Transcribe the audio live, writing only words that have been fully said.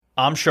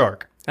I'm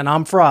Shark. And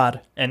I'm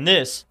Fraud. And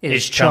this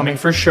is Chumming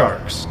for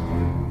Sharks.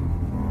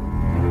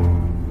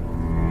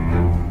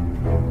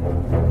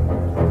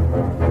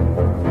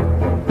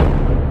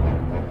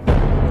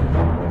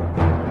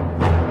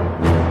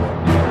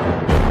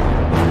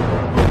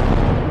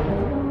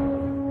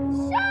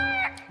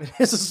 It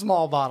is a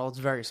small bottle. It's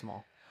very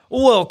small.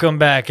 Welcome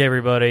back,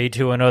 everybody,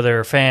 to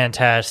another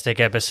fantastic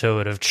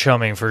episode of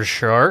Chumming for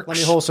Sharks. Let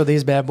me holster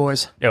these bad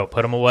boys. Yo,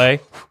 put them away.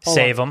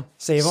 Save them.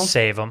 Save them?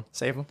 Save them.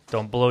 Save them.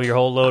 Don't blow your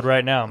whole load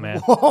right now, man.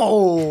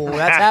 Whoa,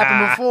 that's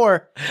happened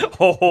before.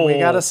 Oh. We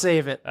gotta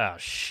save it. Oh,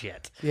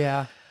 shit.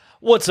 Yeah.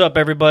 What's up,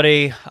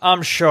 everybody?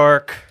 I'm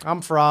Shark.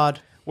 I'm Fraud.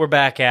 We're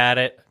back at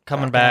it.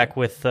 Coming back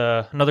with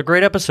another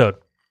great episode.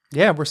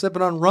 Yeah, we're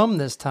sipping on rum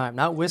this time,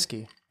 not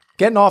whiskey.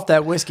 Getting off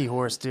that whiskey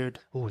horse, dude.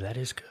 Ooh, that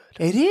is good.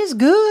 It is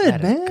good,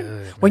 That is man.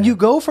 good, When man. you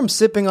go from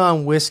sipping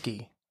on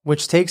whiskey,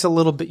 which takes a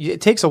little bit,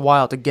 it takes a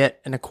while to get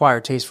an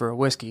acquired taste for a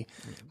whiskey.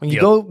 When you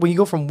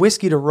go from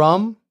whiskey to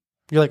rum,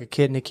 you're like a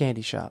kid in a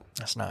candy shop.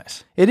 That's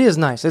nice. It is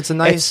nice. It's a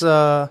nice.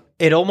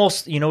 It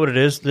almost, you know what it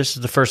is? This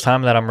is the first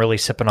time that I'm really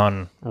sipping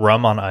on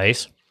rum on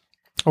ice.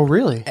 Oh,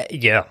 really?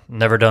 Yeah,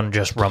 never done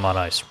just rum on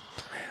ice.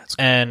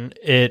 And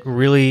it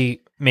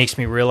really makes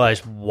me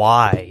realize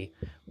why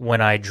when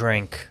I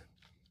drink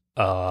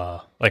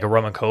like a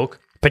rum and Coke,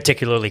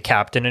 particularly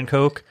Captain and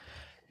Coke,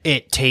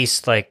 it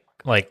tastes like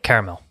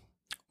caramel.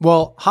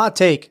 Well, hot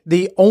take.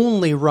 The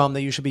only rum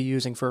that you should be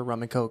using for a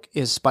rum and Coke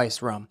is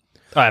spiced rum.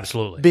 Oh,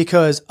 absolutely.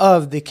 Because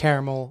of the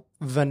caramel,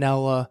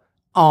 vanilla,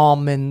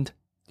 almond.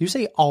 Do you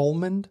say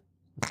almond?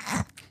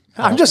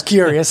 I'm just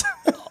curious.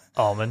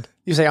 Almond.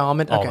 You say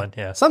almond? Okay. Almond,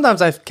 yeah.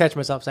 Sometimes I catch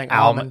myself saying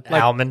almond.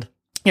 Like, almond.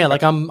 yeah,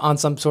 like I'm on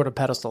some sort of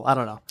pedestal. I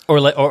don't know.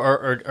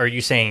 Or are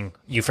you saying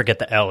you forget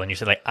the L and you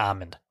say like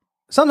almond?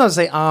 Sometimes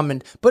I say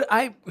almond, but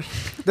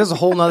there's a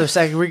whole nother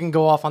second we can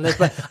go off on this,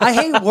 but I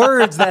hate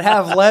words that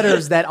have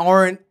letters that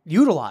aren't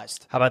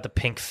utilized. How about the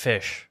pink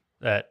fish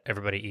that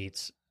everybody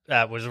eats?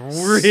 That was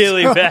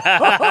really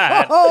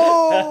bad.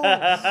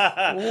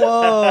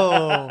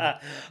 Whoa.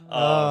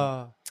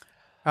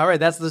 All right,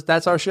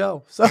 that's our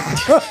show. So,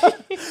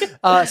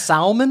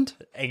 salmon?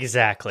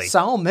 Exactly.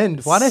 Salmon.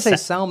 Why did I say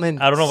salmon?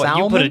 I don't know what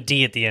you put a Salmon?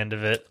 D at the end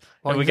of it.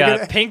 Well, And we you're got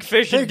gonna- pink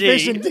fish and Pink D.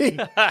 fish and D.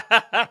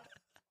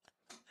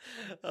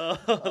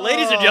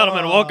 Ladies and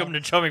gentlemen, welcome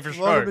to Chumming for Sharks.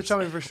 Welcome to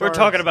Chumming for We're Sharks.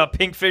 talking about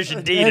pink fish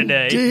and D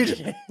today.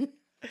 Indeed.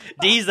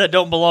 D's that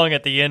don't belong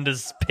at the end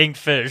is pink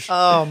fish.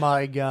 Oh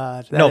my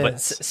God. no, That but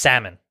is-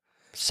 salmon.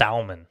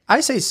 Salmon. I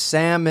say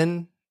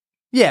salmon.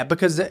 Yeah,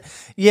 because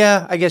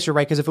I guess you're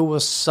right. Because if it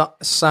was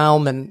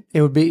salmon,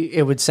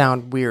 it would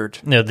sound weird.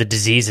 No, the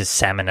disease is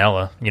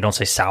salmonella. You don't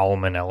say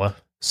salmonella.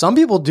 Some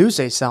people do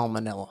say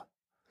salmonella.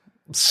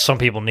 Some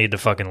people need to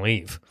fucking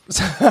leave.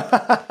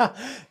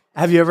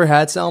 Have you ever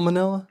had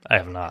salmonella? I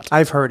have not.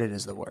 I've heard it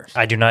is the worst.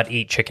 I do not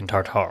eat chicken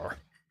tartare.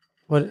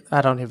 What?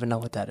 I don't even know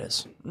what that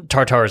is.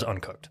 Tartare is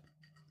uncooked.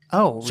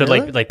 Oh, So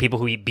really? like people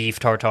who eat beef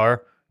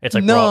tartare, it's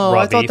like no, raw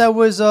I thought beef. that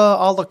was a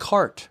la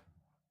carte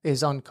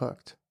is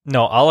uncooked.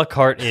 No, a la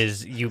carte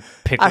is you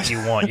pick what you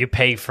want. You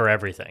pay for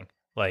everything.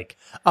 Like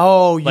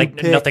Oh, you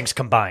pick. nothing's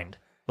combined.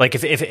 Like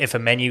if a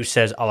menu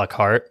says a la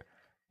carte,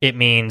 it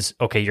means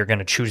okay, you're going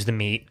to choose the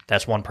meat.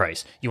 That's one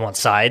price. You want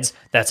sides?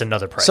 That's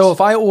another price. So if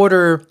I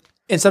order,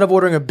 instead of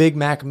ordering a Big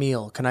Mac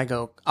meal, can I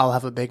go, I'll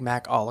have a Big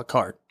Mac a la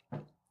carte?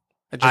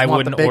 just I want the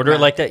wouldn't Big order it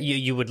Mac. like that.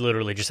 You would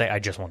literally just say, I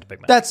just want the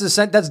Big Mac.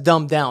 That's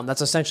dumbed down.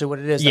 That's essentially what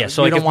it is. Yeah. though.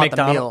 So you like don't want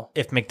the meal.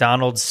 if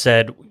McDonald's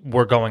said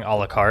we're going a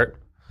la carte,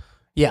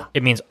 Yeah.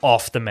 it means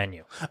off the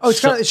menu. Oh, it's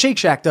So- kind of Shake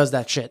Shack does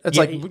that shit. It's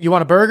Yeah, like, you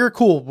want a burger?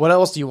 Cool. What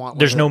else do you want? with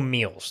There's it? no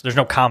meals. There's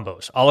no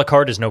combos. A la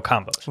carte is no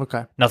combos.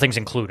 Okay. Nothing's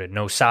included.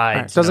 No All sides.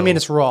 right. Doesn't no- mean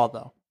it's raw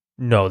though.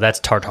 No, that's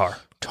tartare.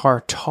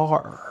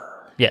 Tartare.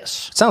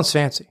 Yes, Sounds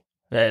fancy.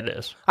 it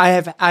is. I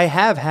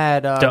have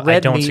had I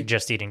red don't meat.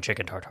 suggest eating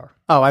chicken tartare.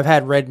 Oh, I've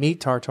had red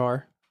meat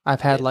tartare.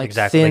 I've had like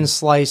Exactly. thin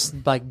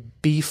sliced like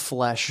beef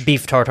flesh.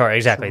 Beef tartare,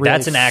 exactly. Really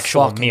That's an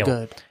actual fucking meal.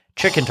 good.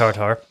 Chicken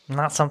tartare,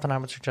 not something I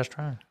would suggest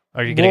trying.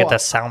 Are you going to Well, get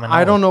that salmon?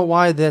 I don't know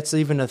why that's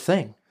even a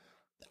thing.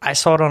 I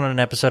saw it on an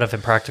episode of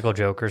Impractical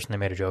Jokers, and they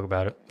made a joke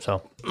about it.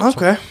 So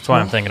Okay. that's why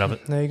I'm thinking of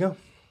it. There you go.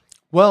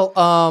 Well,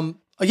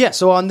 yeah,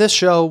 so on this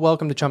show,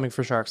 welcome to Chumming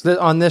for Sharks.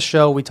 On this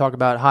show, we talk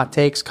about hot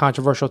takes,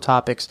 controversial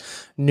topics,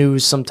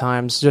 news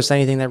sometimes, just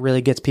anything that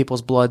really gets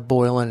people's blood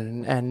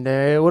boiling. And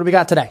what do we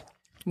got today?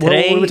 What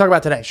do we talk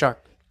about today,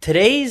 Shark?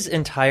 Today's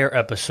entire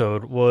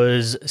episode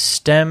was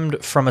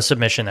stemmed from a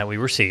submission that we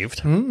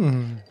received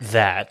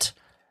that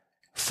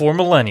for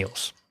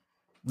millennials,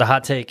 the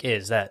hot take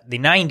is that the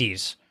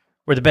 90s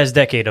were the best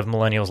decade of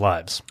millennials'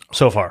 lives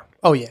so far.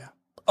 Oh, yeah.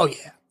 Oh,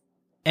 yeah.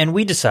 And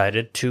we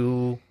decided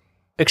to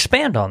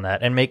expand on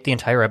that and make the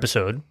entire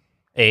episode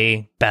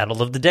a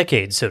battle of the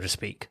decades, so to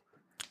speak.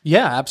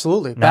 Yeah,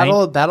 absolutely.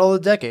 Battle of the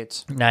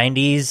decades.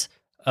 90s,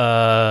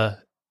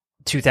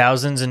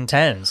 2000s, and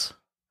 10s.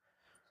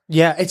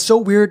 Yeah, it's so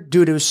weird,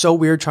 dude. It was so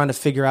weird trying to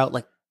figure out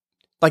like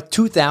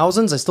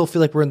 2000s. I still feel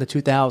like we're in the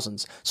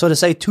 2000s. So to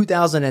say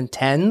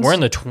 2010s, We're in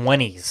the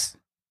 20s.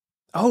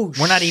 oh,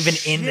 We're not even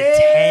in the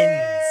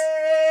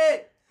 10s.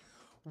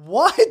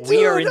 What?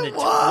 We are in dude? the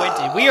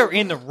 20. We are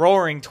in the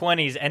roaring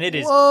 20s, and it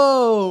is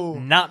Whoa.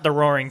 not the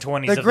roaring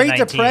 20s The of Great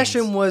the 19s.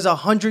 Depression was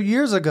 100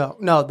 years ago.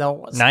 No, that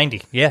was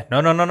 90. Yeah.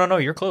 No.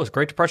 You're close.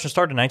 Great Depression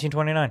started in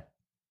 1929.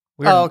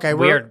 okay.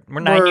 We're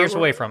 9 years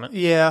away from it.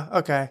 Yeah,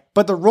 okay.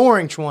 But the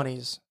Roaring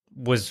 20s,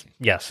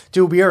 Yes.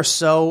 dude, we're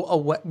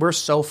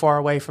so far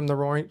away from the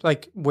Roaring,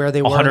 like where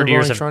they were. 100 in the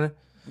years Roaring of-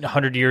 20s.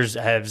 100 years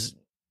has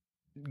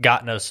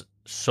gotten us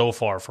so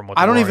far from what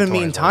the I don't Roaring even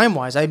mean 20s was.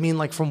 time-wise. I mean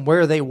like from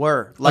where they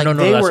were. Like no,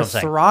 they that's were what I'm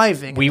saying.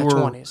 thriving We in the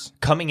were 20s.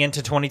 coming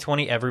into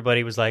 2020.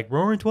 Everybody was like,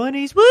 Roaring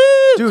 20s, woo!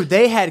 Dude,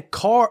 they had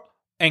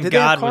and Did God they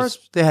have cars?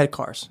 was. They had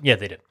cars. Yeah,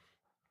 they did.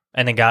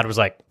 And then God was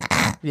like,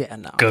 Yeah,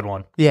 no. good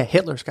one. Yeah,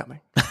 Hitler's coming.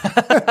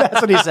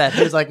 That's what he said.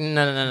 He was like,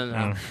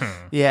 no.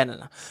 Yeah,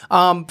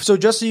 no. So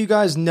just so you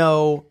guys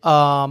know,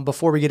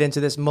 before we get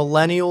into this,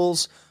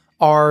 millennials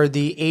are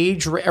the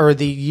age or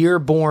the year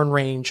born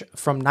range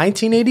from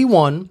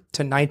 1981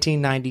 to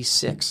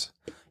 1996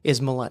 is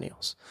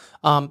millennials.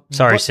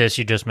 Sorry, sis,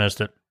 you just missed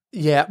it.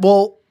 Yeah,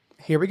 well,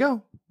 here we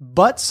go.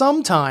 But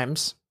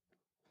sometimes,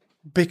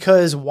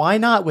 because why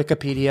not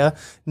Wikipedia,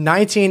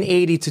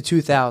 1980 to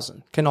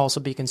 2000 can also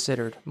be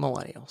considered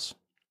millennials.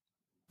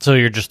 So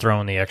you're just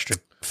throwing the extra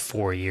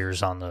 4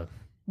 years on the.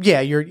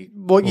 Yeah, yeah.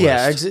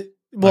 List.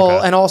 Well,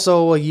 Okay. and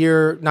also a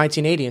year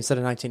 1980 instead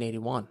of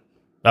 1981.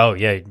 Oh,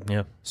 yeah.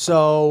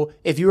 So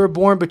if you were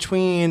born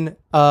between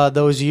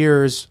those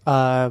years,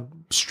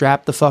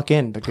 strap the fuck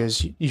in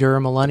because you're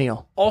a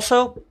millennial.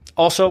 Also,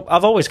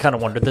 I've always kind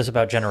of wondered this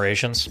about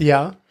generations.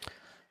 Yeah.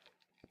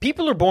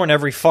 People are born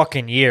every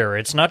fucking year.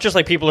 It's not just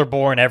like people are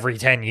born every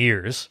 10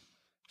 years.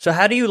 So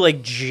how do you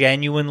like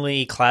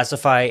genuinely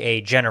classify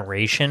a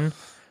generation?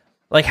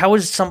 Like how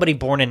is somebody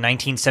born in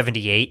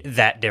 1978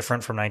 that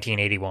different from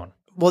 1981?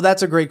 Well,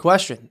 that's a great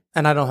question,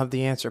 and I don't have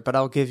the answer, but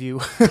I'll give you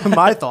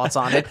my thoughts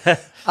on it.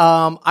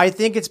 I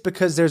think it's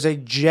because there's a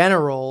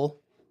general,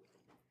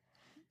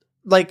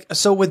 like,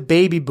 so with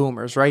baby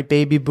boomers, right?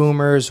 Baby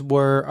boomers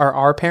are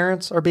our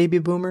parents are baby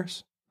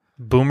boomers.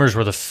 Boomers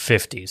were the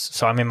 50s.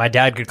 So, I mean, my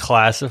dad could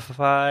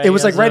classify. It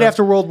was like as right a-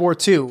 after World War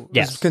II.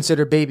 Yes. Was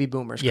considered baby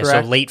boomers, Yeah,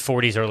 correct? so late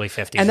 40s, early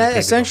 50s. And was that baby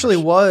essentially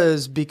boomers.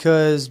 was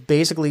because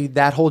basically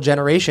that whole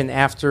generation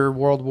after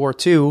World War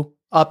II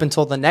up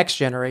until the next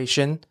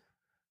generation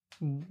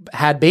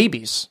had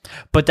babies.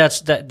 But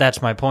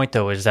that's my point,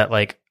 though, is that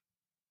like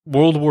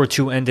World War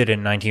II ended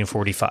in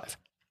 1945.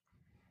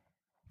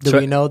 Do So-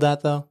 we know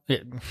that though?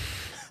 It-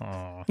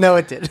 oh. No,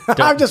 it did.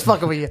 I'm just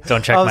fucking with you.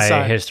 Don't check I'm my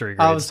sorry. history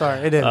I'm grades. sorry.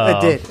 It did.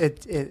 Um,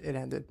 It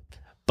ended.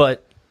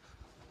 But,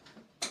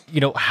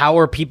 how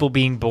are people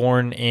being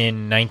born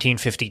in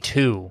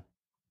 1952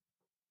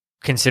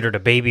 considered a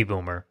baby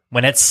boomer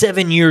when it's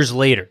 7 years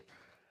later?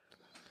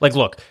 Like,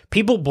 look,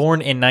 people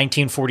born in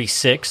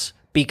 1946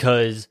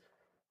 because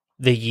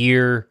the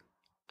year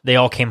they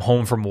all came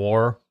home from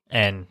war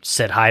and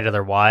said hi to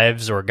their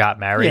wives or got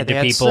married Yeah, they to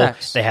had people.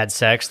 sex. They had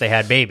sex, they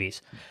had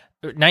babies.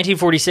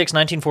 1946,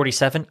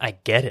 1947, I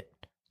get it.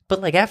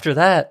 But, like, after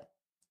that,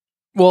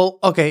 Well,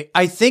 okay.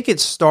 I think it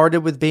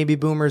started with baby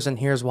boomers, and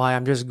here's why.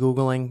 I'm just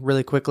Googling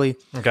really quickly.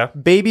 okay.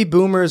 Baby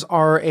boomers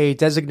are a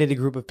designated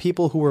group of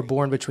people who were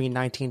born between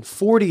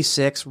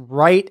 1946,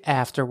 right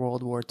after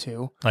World War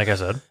II, Like I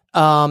said.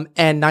 and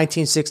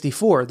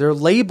 1964. They're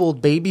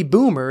labeled baby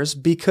boomers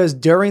because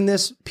during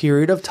this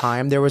period of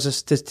time, there was a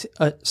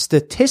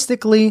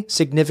statistically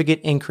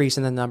significant increase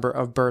in the number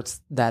of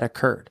births that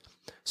occurred.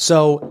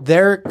 So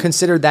they're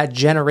considered that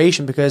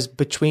generation because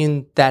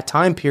between that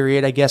time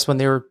period, I guess when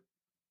they were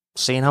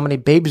seeing how many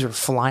babies were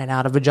flying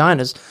out of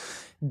vaginas,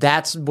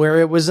 that's where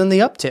it was in the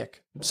uptick.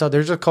 So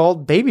they're just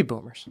called baby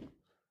boomers.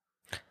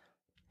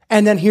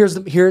 And then here's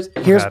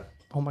Okay.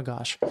 oh my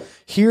gosh.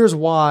 Here's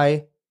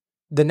why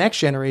the next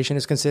generation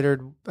is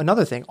considered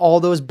another thing. All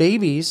those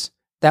babies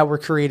that were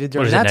created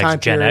What during is it that next? time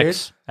Gen period.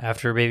 X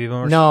after baby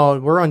boomers? No,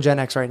 we're on Gen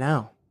X right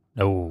now.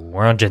 No,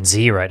 we're on Gen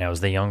Z right now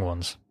as the young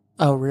ones.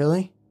 Oh,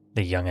 really?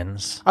 The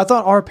youngins. I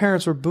thought our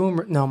parents were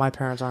boomer. No, my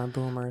parents aren't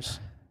boomers.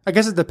 I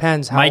guess it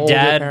depends how My old your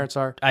dad- parents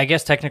are. I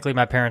guess technically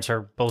my parents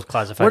are both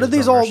classified What are as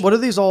these boomers. all? What are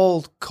these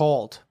all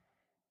called?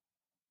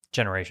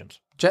 Generations.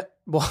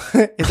 Well,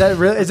 is that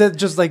real? Is it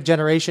just like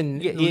generation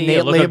Look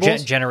up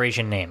labels?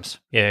 generation names.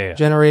 Yeah.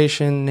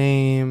 Generation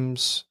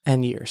names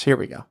and years. Here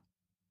we go.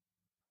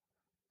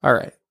 All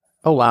right.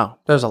 Oh wow,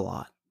 there's a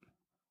lot.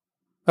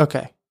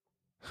 Okay,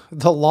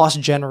 the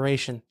Lost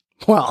Generation.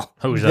 Well,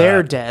 Who's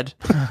they're that? dead.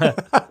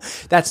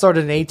 That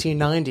started in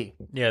 1890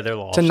 Yeah, they're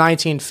lost. to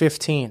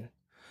 1915.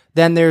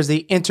 Then there's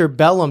the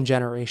interbellum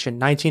generation,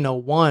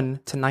 1901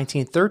 to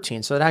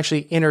 1913. So it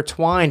actually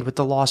intertwined with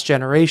the Lost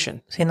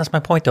Generation. See, and that's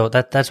my point, though.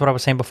 That's what I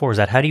was saying before, is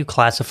that how do you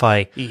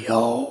classify...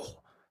 Yo,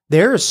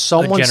 there is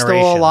someone still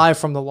generation. alive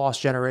from the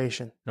Lost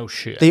Generation. No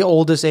shit. The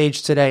oldest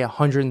age today,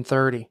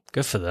 130.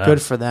 Good for them.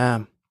 Good for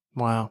them.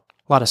 Wow.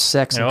 A lot of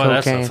sex You and know what?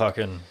 That's cocaine. a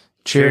fucking...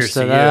 Cheers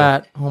to you.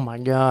 that. Oh my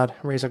God.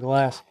 Raise a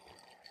glass.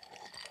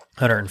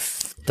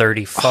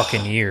 30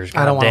 fucking years.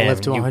 I don't want to Goddamn,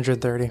 live to you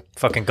 130.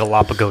 fucking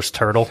Galapagos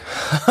turtle.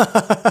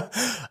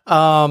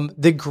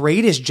 The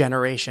Greatest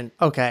Generation.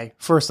 Okay,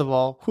 first of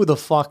all, who the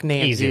fuck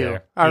named Easy you?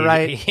 there. All Easy-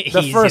 right, the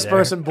easy first there.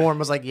 person born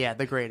was like, yeah,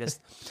 the greatest.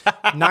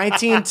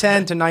 1910 to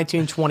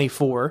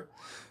 1924.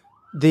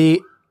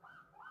 The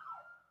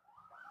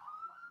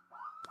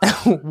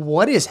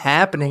what is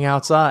happening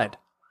outside?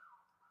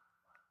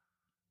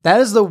 That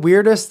is the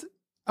weirdest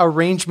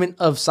arrangement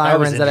of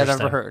sirens that I've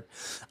ever heard.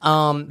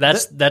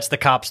 That's the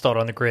cop start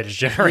on the Greatest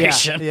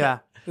Generation. Yeah.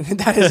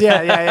 That is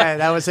yeah.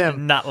 That was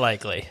him. Not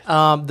likely.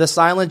 The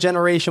Silent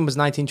Generation was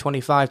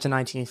 1925 to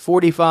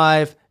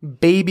 1945.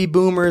 Baby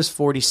Boomers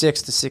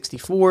 46 to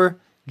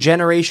 64.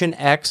 Generation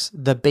X,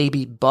 the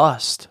baby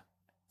bust.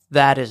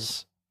 That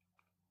is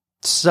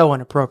so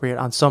inappropriate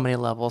on so many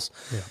levels.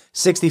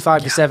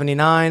 65 to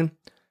 79.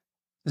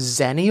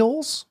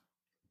 Zennials?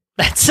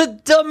 That's the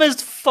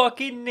dumbest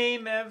fucking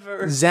name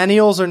ever.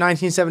 Zennials are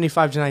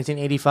 1975 to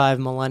 1985.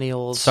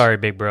 Millennials. Sorry,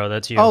 big bro.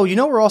 That's you. Oh, you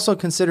know we're also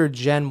considered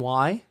Gen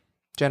Y,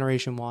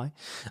 Generation Y.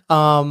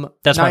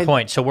 That's my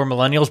point. So we're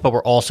millennials, but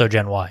we're also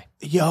Gen Y.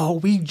 Yo,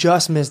 we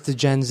just missed the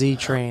Gen Z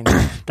train.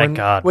 Thank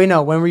God. Wait,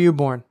 no. When were you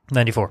born?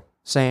 94.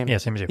 Same. Yeah,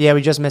 same as you. Yeah,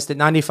 we just missed it.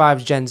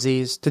 95 Gen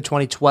Zs to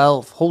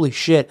 2012. Holy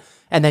shit.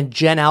 And then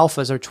Gen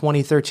Alphas are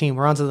 2013.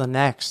 We're on to the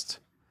next.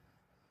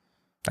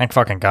 Thank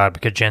fucking God,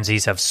 because Gen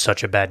Zs have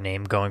such a bad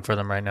name going for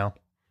them right now.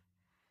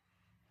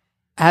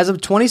 As of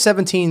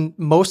 2017,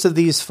 most of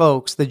these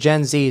folks, the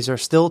Gen Zs, are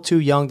still too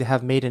young to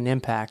have made an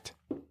impact.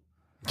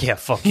 Yeah,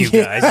 fuck you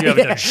guys. You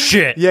haven't done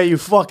shit. Yeah, you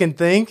fucking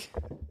think?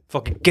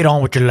 Fucking get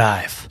on with your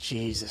life.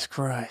 Jesus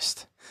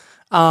Christ.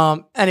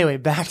 Anyway,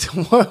 back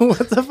to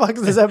what the fuck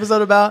is this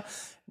episode about?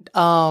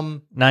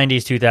 90s,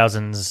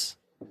 2000s,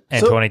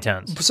 and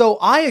 2010s. So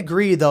I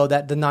agree, though,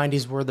 that the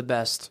 90s were the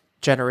best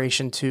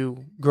generation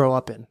to grow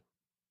up in.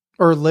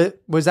 Or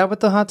was that what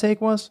the hot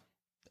take was?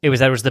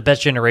 That was the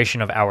best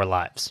generation of our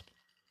lives.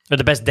 Or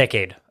the best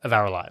decade of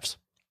our lives.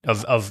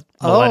 Of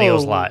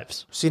millennials'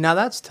 lives. See, now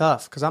that's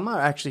tough, because I'm not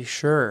actually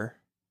sure.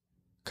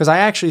 Because I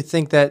actually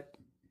think that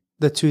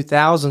the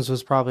 2000s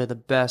was probably the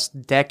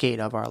best decade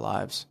of our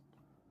lives.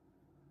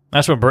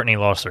 That's when Britney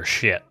lost her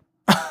shit.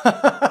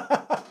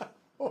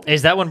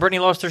 Is that when Britney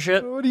lost her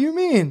shit? What do you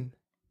mean?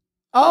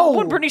 Oh,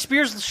 When Britney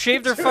Spears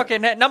shaved her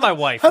fucking head. Not my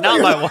wife. Not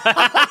my wife.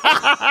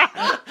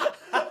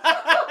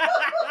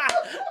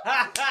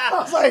 I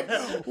was like,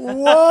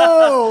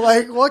 whoa!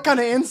 Like, what kind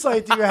of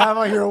insight do you have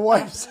on your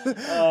wife's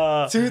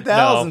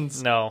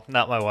 2000s? No,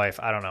 not my wife.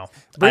 I don't know.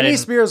 Britney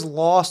Spears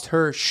lost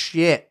her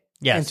shit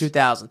in Yes.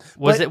 2000.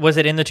 Was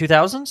it in the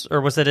 2000s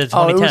or was it in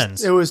Oh,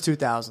 2010s? it was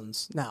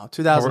 2000s. No,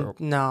 2000.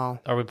 No.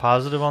 Are we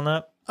positive on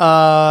that?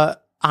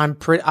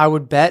 I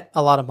would bet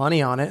a lot of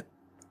money on it.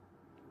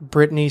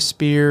 Britney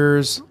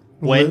Spears.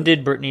 When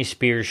did Britney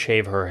Spears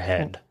shave her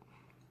head?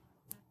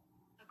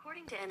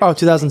 According to Oh, Entertainment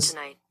 2000.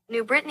 Tonight,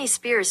 new Britney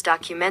Spears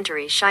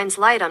documentary shines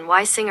light on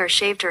why singer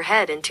shaved her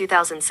head in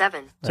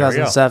 2007. There we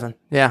go. 2007.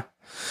 Yeah.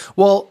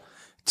 Well,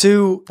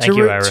 to Thank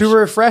you, Iris.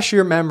 refresh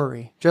your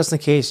memory, just in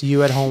case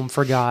you at home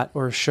forgot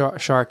or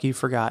Shark you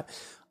forgot,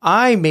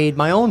 I made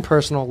my own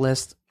personal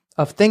list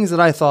of things that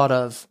I thought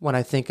of when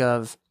I think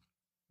of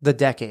the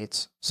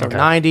decades. So Okay.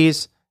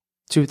 90s,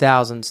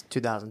 2000s,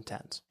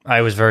 2010s.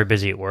 I was very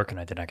busy at work and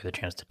I did not get the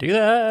chance to do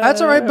that. That's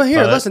all right, but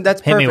here, listen,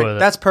 that's hit me perfect. with it.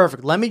 That's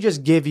perfect. Let me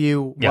just give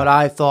you Yeah. what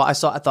I thought. I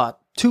thought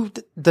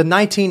the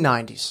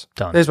 1990s.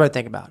 Done. Here's what I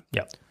think about.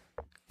 Yep.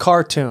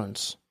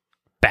 Cartoons.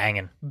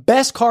 Banging.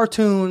 Best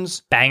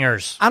cartoons.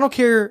 Bangers. I don't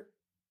care.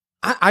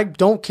 I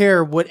don't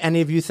care what any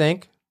of you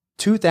think.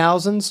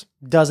 2000s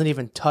doesn't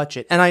even touch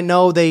it. And I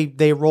know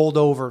they rolled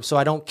over, so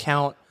I don't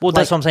count. Well,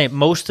 that's what I'm saying.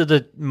 Most of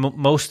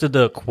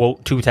the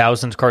quote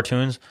 2000s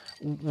cartoons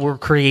were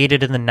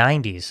created in the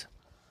 90s.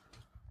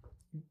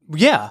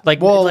 Yeah. Like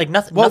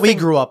nothing. What we nothing-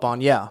 grew up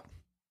on, yeah.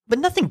 But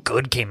nothing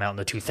good came out in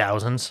the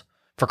 2000s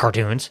for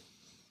cartoons.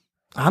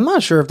 I'm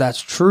not sure if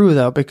that's true,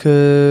 though,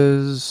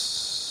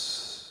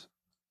 because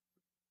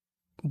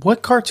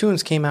what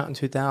cartoons came out in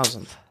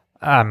 2000?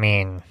 I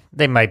mean,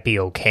 they might be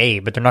okay,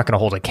 but they're not going to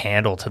hold a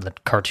candle to the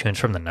cartoons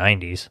from the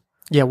 90s.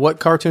 Yeah, what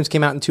cartoons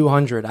came out in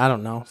 200? I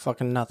don't know.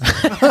 Fucking nothing.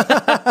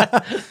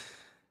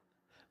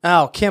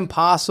 Oh, Kim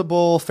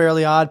Possible,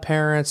 Fairly Odd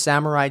Parents,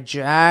 Samurai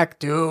Jack.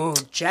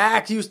 Dude,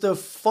 Jack used to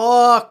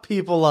fuck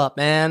people up,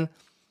 man.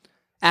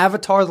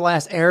 Avatar The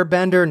Last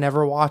Airbender,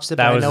 never watched it,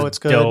 but That I was know a it's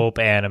good. dope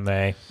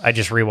anime. I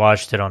just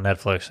rewatched it on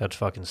Netflix. That's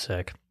fucking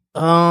sick.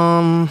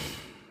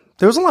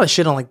 There was a lot of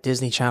shit on like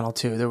Disney Channel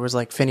too. There was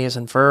like Phineas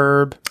and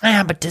Ferb.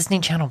 Yeah, but Disney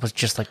Channel was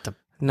just like the...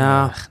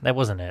 Nah. That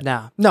wasn't it.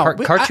 Nah. No.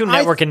 but Cartoon I-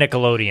 Network and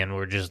Nickelodeon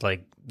were just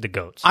like the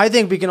goats. I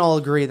think we can all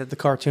agree that the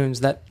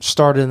cartoons that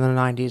started in the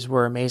 90s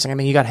were amazing. I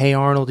mean, you got Hey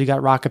Arnold, you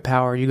got Rocket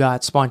Power, you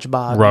got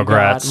SpongeBob,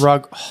 Rugrats. you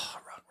got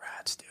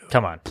Rugrats, dude.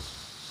 Come on.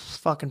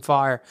 Fucking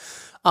fire.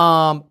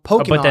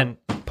 Pokemon. But then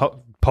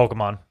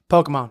Pokemon.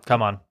 Pokemon.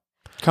 Come on.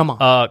 Come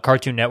on.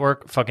 Cartoon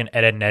Network. Fucking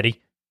Ed, Edd and Eddy.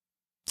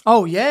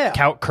 Oh, yeah.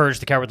 Courage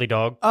the Cowardly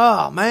Dog.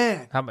 Oh,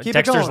 man. How about Keep it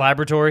Dexter's going.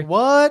 Laboratory.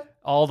 What?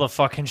 All the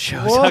fucking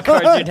shows on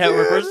Cartoon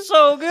Network were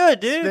so good,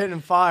 dude.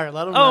 Spitting fire.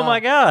 Let them know. Oh my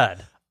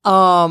god.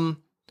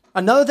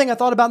 Another thing I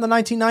thought about in the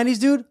 1990s,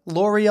 dude,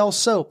 L'Oreal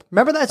soap.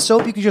 Remember that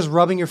soap you could just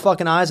rub in your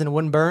fucking eyes and it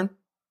wouldn't burn?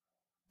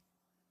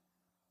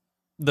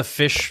 The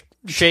fish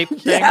shape thing.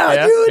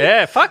 Yeah, dude.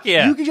 Yeah, fuck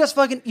yeah. You could just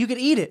you could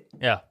eat it.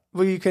 Yeah.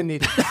 Well, you couldn't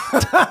eat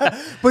it.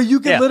 But you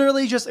could Yeah.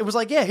 literally just, it was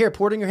like, yeah, here,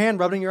 pour it in your hand,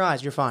 rub it in your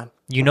eyes. You're fine.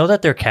 You know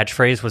that their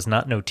catchphrase was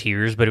not no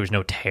tears, but it was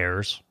no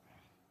tears?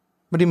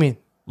 What do you mean?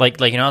 Like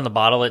on the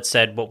bottle it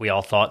said what we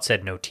all thought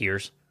said no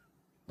tears.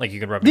 Like you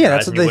could rub it in Yeah, your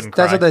that's eyes what and you wouldn't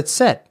cry. that's what that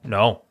said.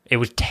 No, it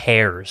was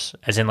tears.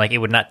 As in like it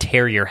would not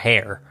tear your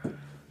hair.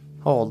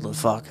 Hold the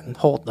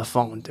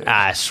phone, dude.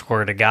 I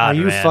swear to God, Are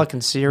you man.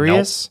 fucking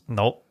serious?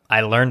 Nope.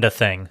 I learned a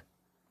thing.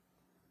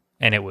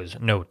 And it was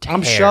no tears.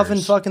 I'm shoving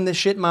fucking this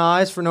shit in my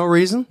eyes for no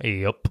reason.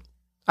 Yep.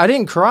 I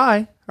didn't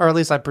cry, or at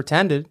least I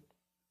pretended.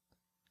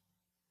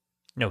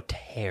 No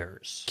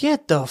tears.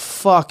 Get the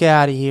fuck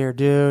out of here,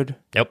 dude.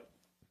 Yep.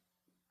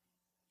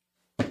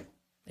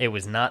 It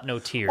was not no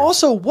tears.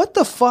 Also, what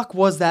the fuck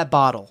was that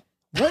bottle?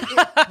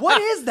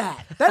 What is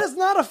that? That is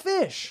not a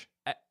fish.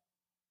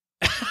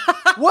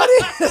 What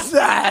is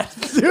that,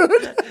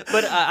 dude?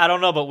 But I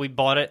don't know, but we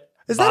bought it.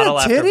 Is that a bottle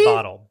after titty?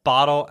 bottle.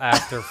 Bottle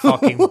after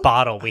fucking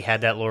bottle. We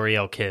had that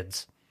L'Oreal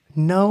Kids.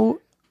 No.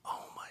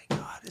 Oh my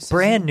god. This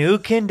Brand new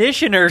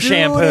conditioner Dude,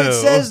 shampoo. it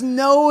says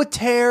no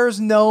tears,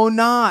 no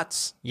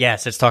knots.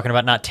 Yes, it's talking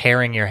about not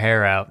tearing your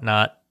hair out,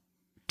 not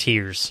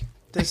tears.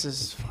 This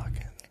is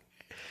fucking.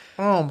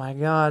 Oh my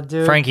god,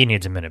 dude. Frankie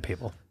needs a minute,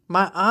 people.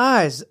 My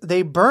eyes,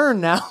 they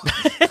burn now.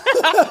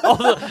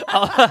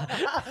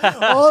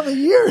 All the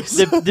years.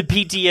 The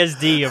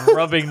PTSD of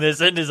rubbing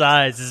this in his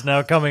eyes is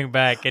now coming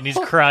back, and he's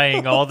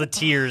crying all the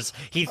tears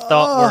he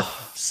thought were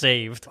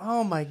saved.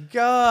 Oh my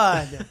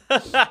god.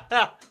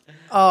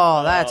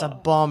 Oh, that's a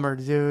bummer,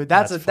 dude.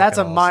 That's a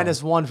fucking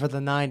 -1 for the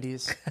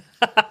 90s.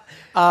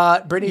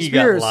 Britney You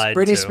got Spears. lied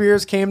Britney to.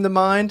 Spears came to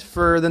mind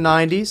for the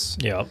 90s.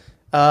 Yep.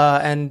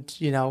 And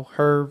you know,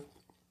 her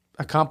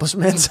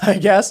accomplishments, I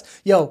guess.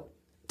 Yo,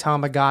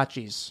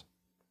 Tamagotchis.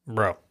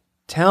 Bro.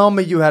 Tell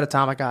me you had a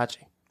Tamagotchi.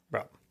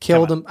 Bro.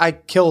 Killed him. I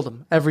killed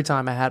him every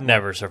time I had one.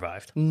 Never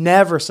survived.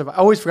 Never survived.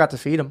 I always forgot to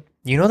feed him.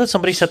 You know that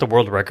somebody set the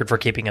world record for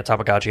keeping a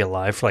Tamagotchi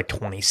alive for like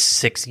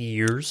 26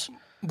 years?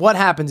 What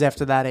happens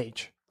after that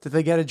age? Did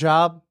they get a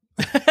job?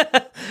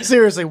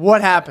 Seriously,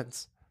 what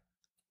happens?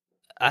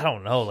 I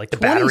don't know. Like the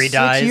battery 26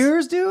 dies.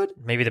 years, dude?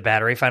 Maybe the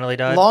battery finally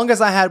died. Longest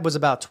I had was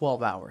about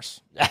 12 hours.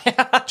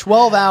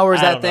 12 hours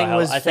I that don't know thing how-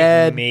 was I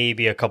fed. think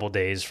maybe a couple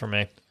days for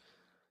me.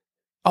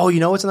 Oh, you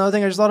know what's another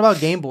thing I just thought about?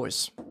 Game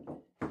Boys.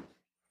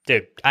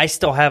 Dude, I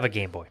still have a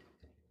Game Boy.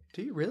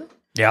 Do you really?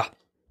 Yeah.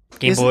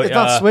 Game It's Boy.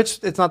 not Switch.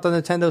 It's not the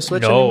Nintendo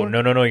Switch No,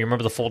 anymore? no. You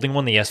remember the folding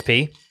one, the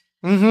SP?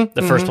 Mm-hmm.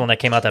 The first one that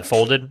came out that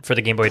folded for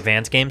the Game Boy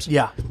Advance games?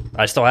 Yeah.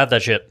 I still have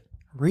that shit.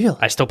 Really?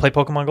 I still play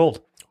Pokemon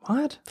Gold.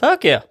 What?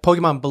 Fuck yeah.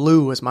 Pokemon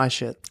Blue was my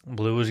shit.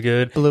 Blue was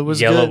good. Blue was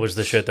Yellow good. was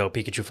the shit, though.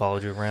 Pikachu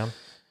followed you around.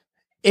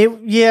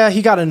 Yeah,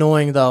 he got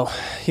annoying though.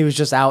 He was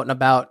just out and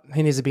about.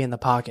 He needs to be in the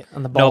pocket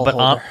on the ball No, but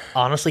holder.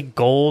 honestly,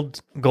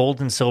 gold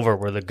and silver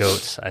were the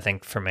goats, I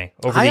think, for me.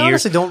 Over I the years,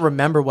 honestly don't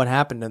remember what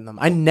happened in them.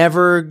 I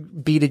never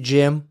beat a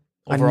gym.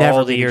 over I never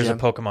all the beat a years gym.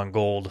 of Pokemon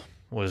Gold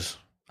was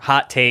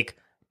hot take.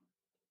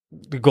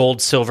 The gold,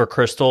 silver,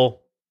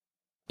 crystal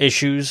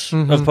issues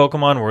of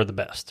Pokemon were the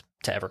best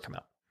to ever come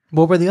out.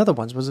 What were the other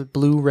ones? Was it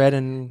blue, red,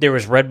 and... There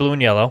was red, blue,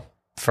 and yellow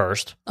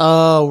first,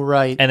 Oh,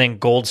 right. and then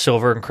gold,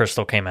 silver, and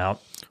crystal came out,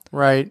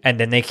 Right. and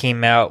then they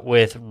came out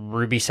with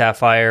ruby,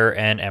 sapphire,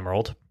 and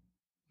emerald,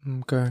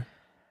 Okay.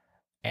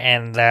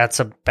 and that's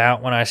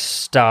about when I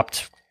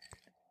stopped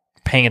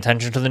paying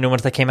attention to the new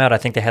ones that came out. I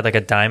think they had like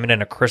a diamond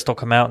and a crystal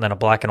come out, and then a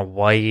black and a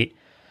white.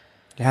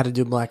 You had to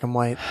do black and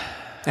white.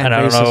 And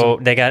I don't racism.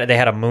 know. They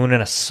had a moon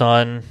and a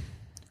sun.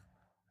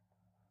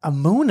 A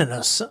moon and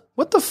a sun.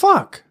 What the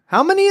fuck?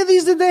 How many of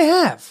these did they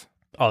have?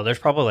 Oh, there's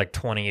probably like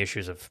 20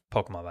 issues of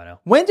Pokemon by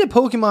now. When did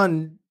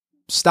Pokemon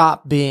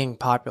stop being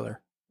popular?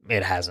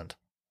 It hasn't.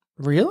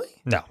 Really?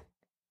 No.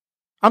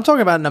 I'm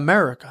talking about in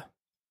America.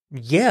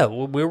 Yeah,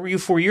 where were you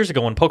 4 years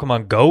ago when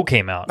Pokemon Go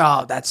came out?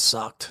 Oh, that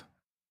sucked.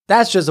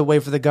 That's just a way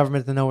for the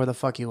government to know where the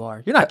fuck you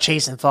are. You're not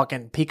chasing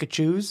fucking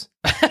Pikachus.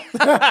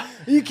 Are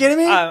you kidding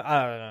me? I'm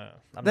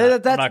not going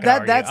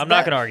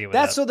to argue with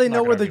that. That's so they I'm know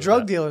not where gonna the argue drug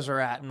with that. dealers are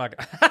at. I'm not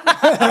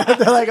gonna-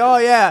 They're like, oh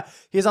yeah,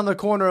 he's on the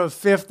corner of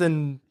 5th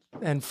and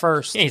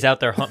 1st. He's out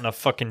there hunting a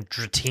fucking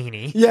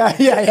Dratini.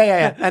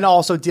 Yeah. And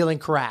also dealing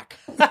crack.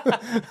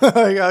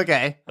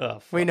 Okay. Oh,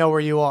 fuck. We know where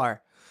you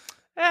are.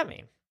 I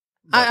mean,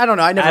 I don't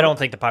know. I I don't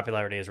think the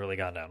popularity has really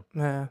gone down.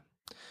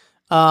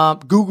 Yeah.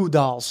 Goo Goo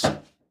Dolls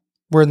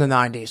were in the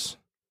 90s.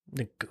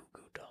 The Goo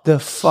Goo Dolls. The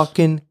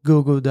fucking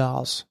Goo Goo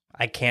Dolls.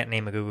 I can't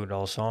name a Goo Goo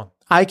Dolls song.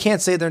 I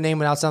can't say their name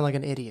without sounding like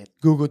an idiot.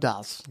 Goo Goo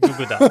Dolls. Goo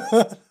Goo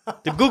Dolls.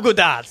 The Goo Goo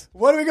Dolls.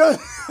 What are we going?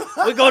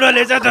 We're going to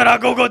listen to the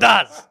Goo Goo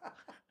Dolls.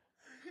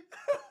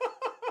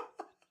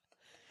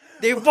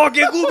 The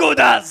fucking Goo Goo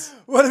Dolls.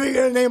 What are we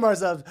going to name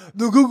ourselves?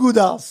 The Goo Goo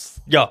Dolls.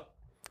 Yo,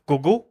 Goo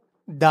Goo.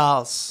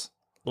 Dolls.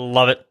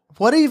 Love it.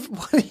 What are you,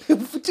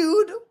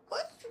 dude? What?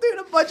 Dude,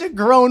 a bunch of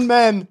grown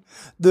men.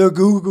 The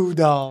Goo Goo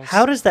Dolls.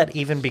 How does that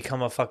even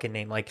become a fucking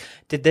name? Like,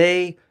 did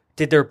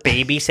their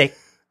baby say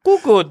Goo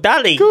Goo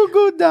Dolly? Goo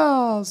Goo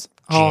Dolls.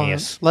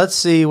 Genius. Let's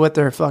see what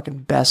their fucking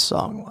best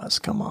song was.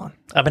 Come on.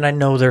 I mean, I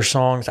know their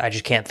songs. I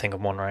just can't think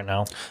of one right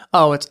now.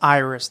 Oh, it's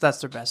Iris.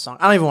 That's their best song.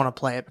 I don't even want to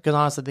play it because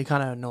honestly, they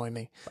kind of annoy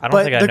me. I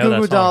don't think I know the Goo that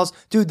Goo song. Dolls,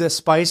 dude, the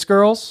Spice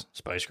Girls.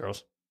 Spice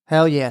Girls.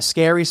 Hell yeah.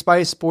 Scary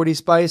Spice, Sporty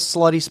Spice,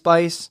 Slutty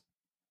Spice.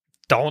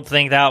 Don't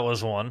think that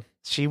was one.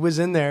 She was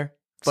in there.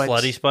 But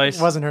Slutty Spice?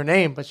 It wasn't her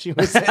name, but she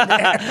was in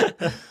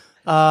there.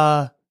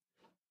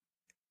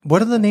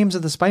 What are the names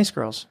of the Spice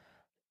Girls?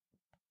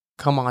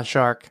 Come on,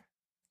 Shark.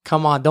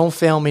 Come on, don't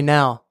fail me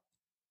now.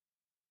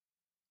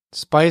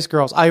 Spice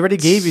Girls. I already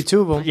gave you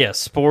two of them. Yeah,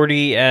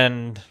 Sporty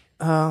and...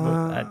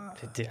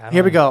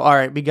 Here we go. All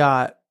right, we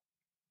got...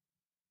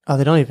 Oh,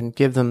 they don't even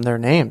give them their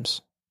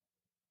names.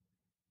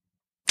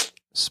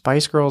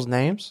 Spice Girls'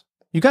 names?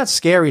 You got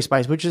Scary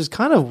Spice, which is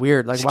kind of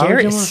weird. Like, why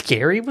would you want...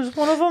 Scary was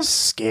one of them?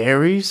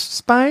 Scary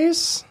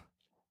Spice?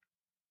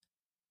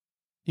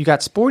 You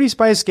got Sporty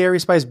Spice, Scary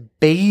Spice,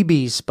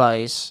 Baby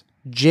Spice,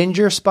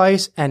 Ginger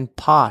Spice, and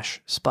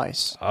Posh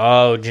Spice.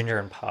 Oh, Ginger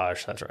and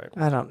Posh. That's right.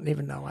 I don't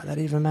even know why that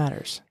even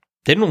matters.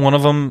 Didn't one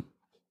of them...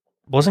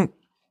 Wasn't...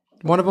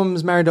 One of them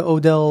is married to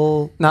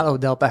Odell... Not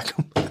Odell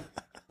Beckham.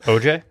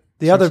 OJ?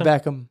 The other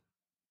Beckham.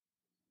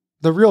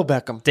 The real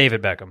Beckham.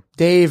 David Beckham.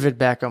 David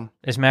Beckham.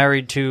 Is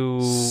married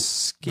to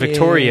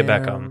Victoria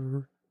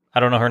Beckham. I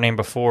don't know her name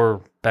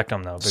before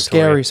Beckham, though. Victoria.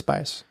 Scary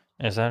Spice.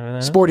 Is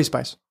that Sporty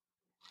Spice.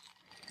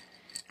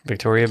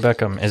 Victoria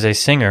Beckham is a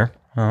singer.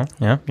 Oh,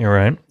 yeah, you're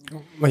right.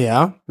 Well,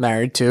 yeah,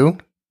 married to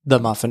the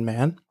Muffin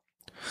Man.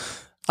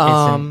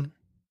 Oh,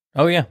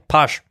 yeah,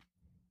 Posh.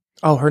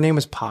 Oh, her name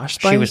was Posh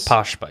Spice? She was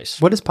Posh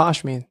Spice. What does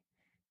posh mean?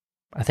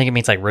 I think it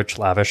means like rich,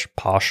 lavish,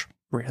 posh.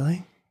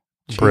 Really?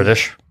 Jeez.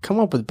 British. Come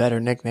up with better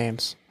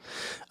nicknames.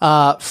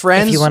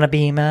 Friends. If you want to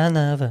be my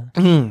lover.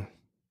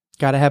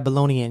 Gotta have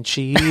bologna and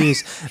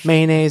cheese.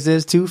 Mayonnaise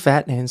is too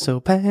fattening, so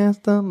pass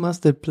the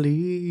mustard,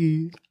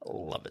 please.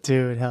 Love it.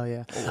 Dude, hell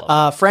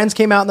yeah. Friends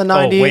came out in the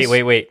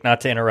 90s. Oh, wait.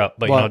 Not to interrupt,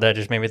 but you know what that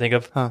just made me think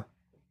of? Huh.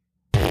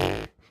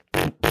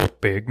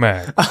 Big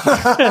Mac.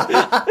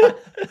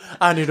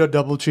 I need a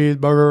double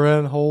cheeseburger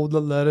and hold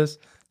the lettuce.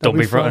 Don't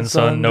be frontin',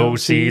 son. No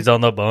seeds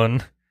on the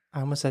bun.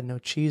 I almost said no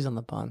cheese on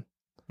the bun.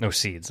 No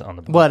seeds on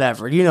the bun.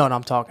 Whatever. You know what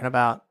I'm talking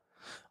about.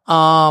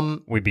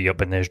 We be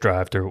up in this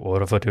drive-thru.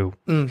 What if I do?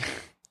 You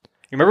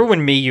remember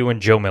when me, you,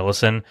 and Joe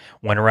Millison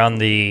went around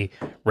the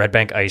Red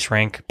Bank ice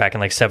rink back in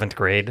like 7th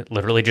grade,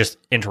 literally just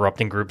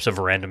interrupting groups of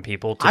random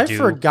people to do I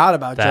forgot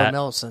about that. Joe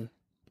Millison.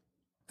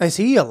 Is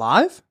he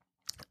alive?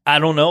 I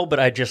don't know, but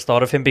I just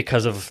thought of him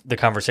because of the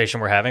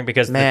conversation we're having,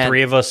 because the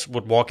three of us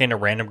would walk into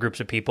random groups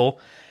of people,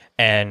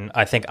 and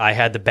I think I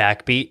had the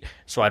backbeat,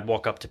 so I'd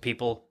walk up to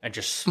people and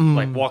just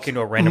like walk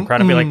into a random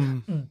crowd and be like,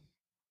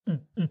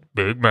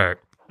 Big Mac.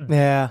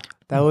 Yeah,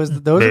 those are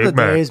the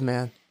days,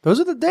 man.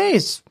 Those are the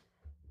days.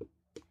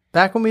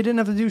 Back when we didn't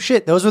have to do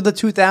shit. Those were the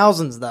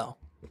 2000s, though.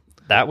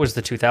 That was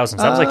the 2000s.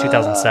 That was like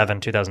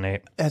 2007,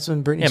 2008. That's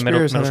when Britney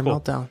Spears had her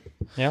school. meltdown.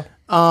 Yeah.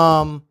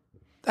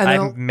 And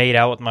I made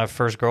out with my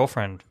first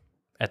girlfriend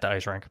at the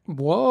ice rink.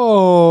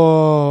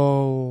 Whoa.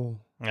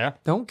 Yeah.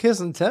 Don't kiss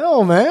and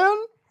tell, man.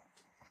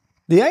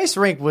 The ice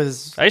rink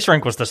was... Ice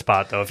rink was the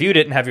spot, though. If you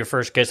didn't have your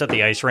first kiss at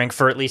the ice rink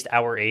for at least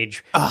our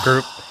age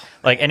group,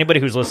 like anybody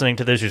who's listening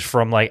to this who's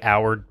from like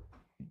our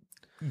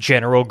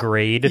general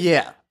grade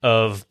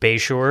of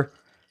Bayshore,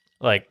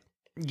 like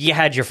you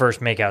had your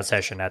first makeout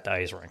session at the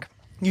ice rink.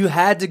 You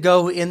had to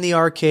go in the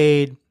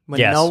arcade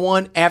when no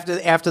one...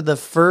 After the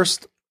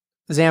first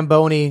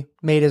Zamboni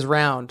made his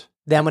round,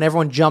 then when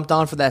everyone jumped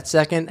on for that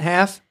second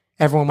half,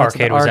 everyone went to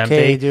the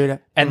arcade, dude.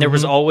 And there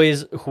was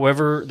always,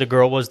 whoever the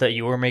girl was that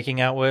you were making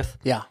out with,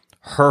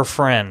 her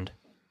friend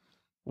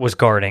was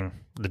guarding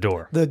the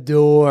door. The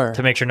door.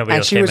 To make sure nobody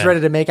else came in. And she was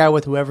ready to make out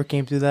with whoever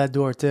came through that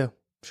door, too.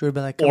 She would have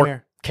been like, come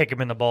here. Kick him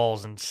in the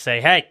balls and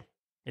say, hey,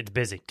 it's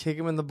busy. Kick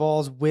him in the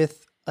balls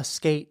with a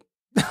skate.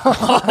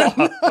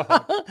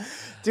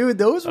 Dude,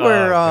 those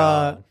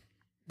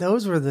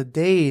were the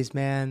days,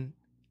 man.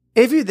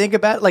 If you think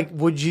about it, like,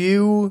 would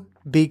you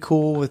be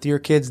cool with your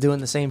kids doing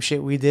the same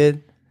shit we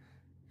did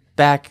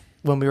back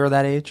when we were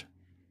that age?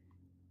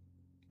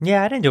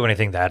 Yeah, I didn't do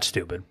anything that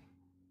stupid.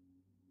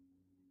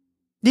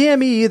 Yeah,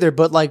 me either.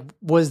 But like,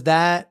 was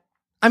that...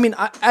 I mean,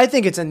 I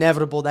think it's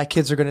inevitable that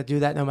kids are going to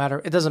do that no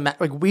matter... It doesn't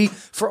matter. Like,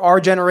 for our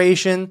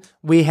generation,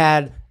 we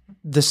had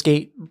the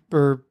skate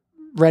or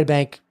Red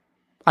Bank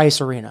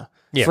ice arena.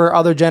 Yeah. For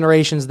other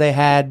generations, they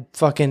had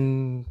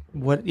fucking...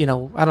 I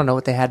don't know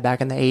what they had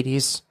back in the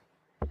 80s.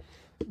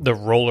 The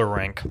roller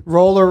rink.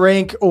 Roller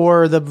rink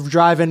or the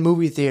drive-in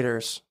movie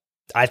theaters.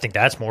 I think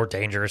that's more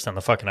dangerous than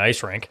the fucking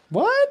ice rink.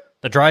 What?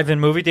 The drive-in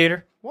movie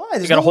theater? Why?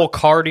 You got a whole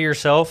car to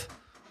yourself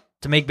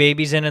to make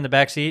babies in the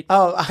back seat?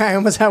 Oh, I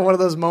almost had one of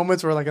those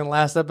moments where, like in the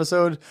last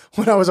episode,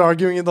 when I was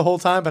arguing it the whole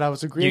time, but I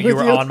was agreeing with you.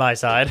 You were on my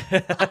side.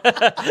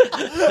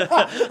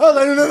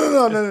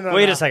 Oh, no.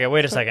 Wait a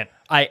second.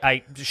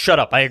 I shut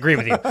up. I agree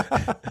with you.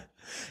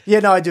 Yeah,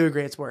 no, I do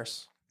agree. It's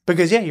worse.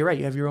 Because, yeah, you're right.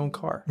 You have your own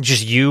car.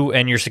 Just you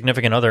and your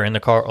significant other in the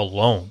car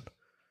alone.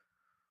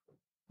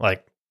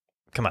 Like,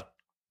 come on.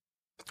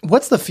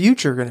 What's the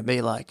future going to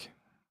be like?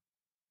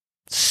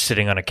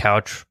 Sitting on a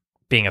couch,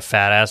 being a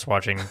fat ass,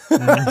 watching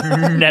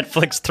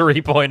Netflix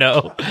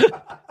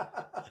 3.0.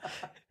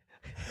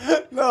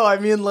 No, I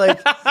mean, like,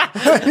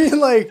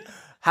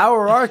 how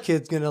are our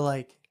kids going to,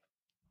 like,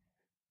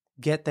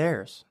 get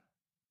theirs?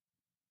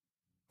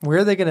 Where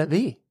are they going to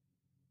be?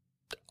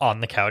 On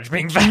the couch,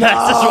 being fat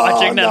ass,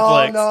 watching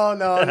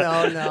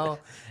Netflix. No.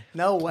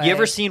 No way. You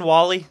ever seen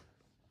WALL-E?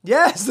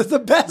 Yes, that's the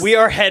best. We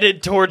are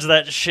headed towards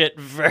that shit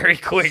very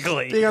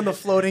quickly. Being on the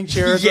floating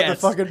chairs Yes.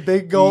 with the fucking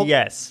big gulp.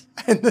 Yes.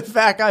 And the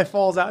fat guy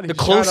falls out and The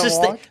he's trying to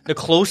closest walk. the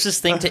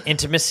closest thing to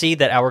intimacy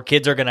that our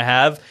kids are going to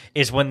have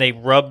is when they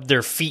rub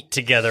their feet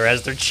together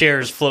as their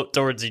chairs float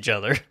towards each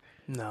other.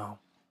 No.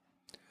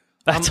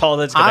 That's all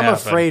that's going to I'm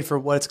happen. afraid for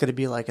what it's going to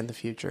be like in the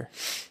future.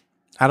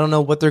 I don't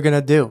know what they're going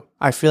to do.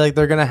 I feel like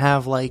they're going to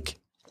have like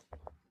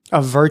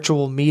a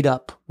virtual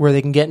meetup where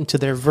they can get into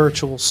their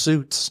virtual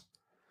suits.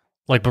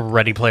 Like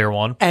Ready Player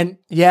One. And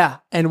yeah,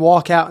 and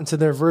walk out into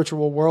their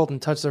virtual world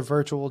and touch their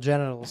virtual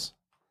genitals.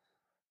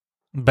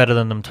 Better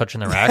than them touching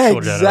their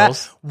actual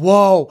genitals.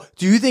 Whoa.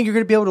 Do you think you're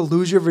going to be able to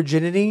lose your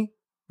virginity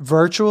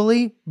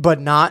virtually, but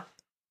not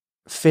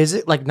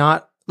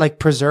not like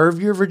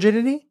preserve your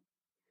virginity?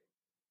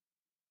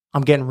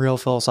 I'm getting real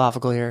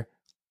philosophical here.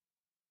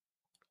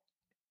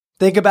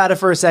 Think about it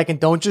for a second.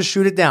 Don't just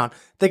shoot it down.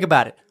 Think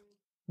about it.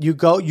 You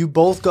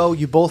both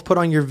put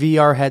on your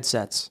VR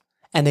headsets,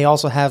 and they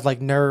also have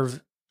like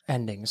nerve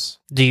endings.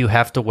 Do you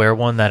have to wear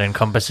one that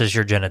encompasses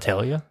your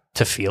genitalia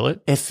to feel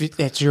it? If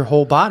it's your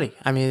whole body,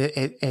 I mean,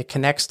 it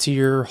connects to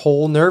your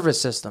whole nervous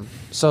system.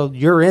 So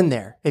you're in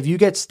there. If you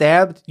get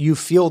stabbed, you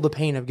feel the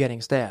pain of getting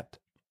stabbed.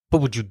 But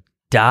would you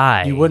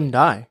die? You wouldn't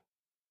die.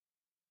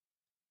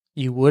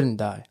 You wouldn't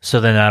die.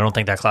 So then I don't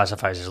think that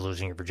classifies as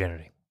losing your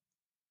virginity.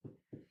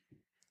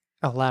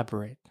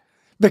 Elaborate.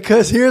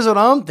 Because here's what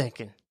I'm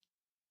thinking.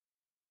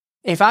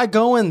 If I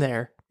go in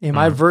there in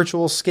my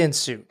virtual skin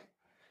suit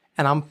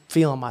and I'm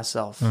feeling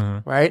myself,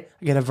 right?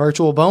 I get a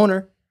virtual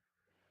boner.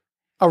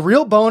 A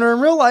real boner in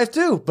real life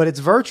too, but it's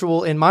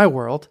virtual in my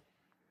world.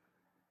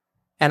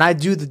 And I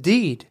do the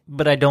deed.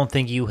 But I don't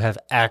think you have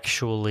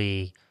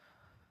actually...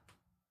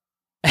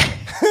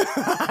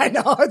 I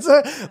know.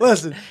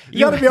 Listen, you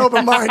got to be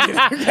open-minded.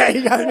 Okay,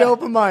 you got to be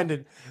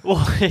open-minded.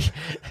 Well,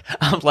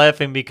 I'm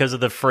laughing because of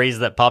the phrase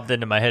that popped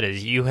into my head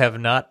is you have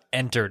not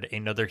entered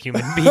another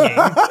human being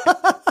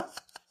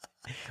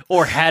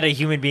or had a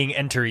human being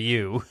enter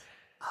you.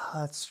 Oh,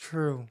 that's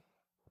true.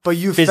 But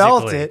you Physically.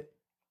 felt it.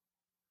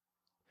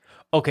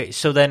 Okay,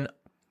 so then...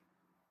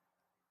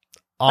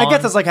 I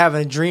guess it's like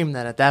having a dream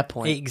then at that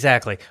point.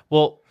 Exactly.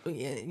 Well,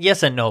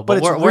 yes and no, but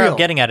it's where real. I'm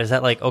getting at is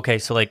that like, okay,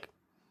 so like,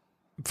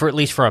 for at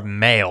least for a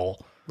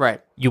male,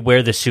 Right. you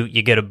wear the suit,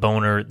 you get a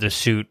boner, the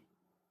suit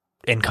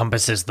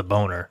encompasses the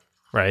boner,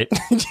 right?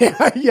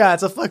 yeah,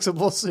 it's a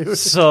flexible suit.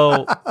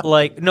 So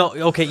like, no,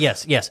 okay,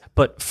 yes,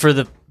 but for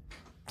the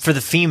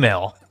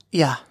female,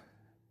 Yeah.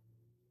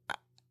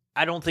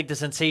 I don't think the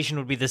sensation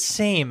would be the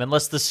same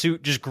unless the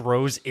suit just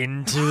grows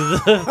into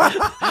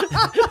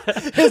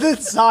the... Is it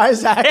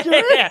size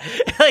accurate? Yeah.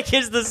 Like,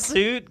 is the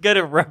suit going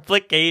to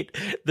replicate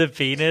the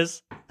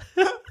penis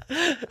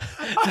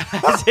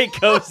as it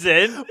goes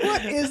in?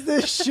 What is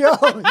this show,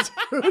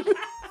 dude?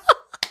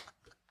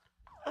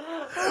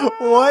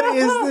 What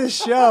is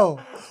this show?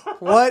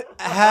 What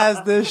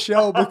has this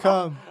show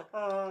become?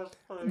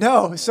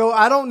 No, so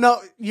I don't know.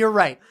 You're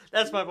right.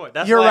 That's my point.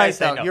 That's You're why right, I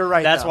say though. no. You're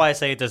right, That's though. why I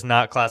say it does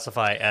not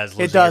classify as It losing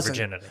your doesn't.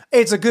 virginity.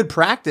 It's a good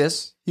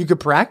practice. You could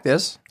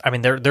practice. I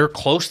mean, they're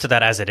close to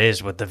that as it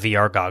is with the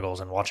VR goggles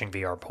and watching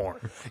VR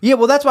porn. Yeah,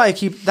 well, that's why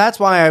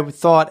I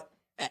thought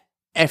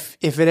if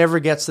it ever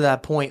gets to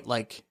that point,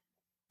 like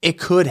it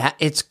could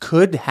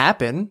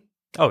happen.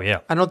 Oh yeah,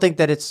 I don't think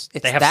that it's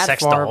they have that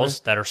sex far dolls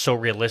that are so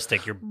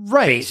realistic. You're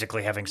Right.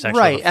 basically having sex,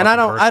 right? with a And I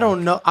fucking person.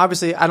 don't know.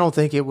 Obviously, I don't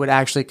think it would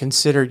actually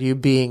consider you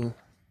being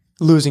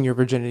losing your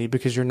virginity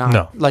because you're not,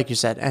 No. like you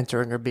said,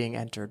 entering or being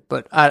entered.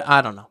 But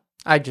I don't know.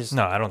 I just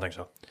No, I don't think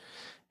so.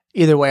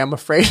 either way, I'm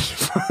afraid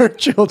for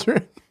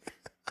children.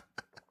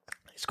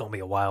 It's going to be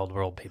a wild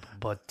world, people.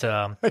 But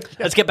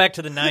let's get back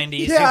to the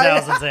 90s,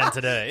 Yeah, 2000s, and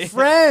today.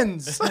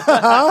 Friends.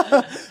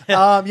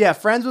 Yeah,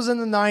 Friends was in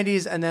the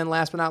 90s, and then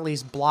last but not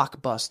least,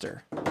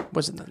 Blockbuster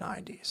was in the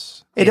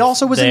 90s. It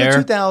also was in the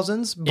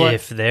 2000s, but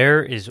If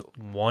there is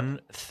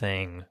one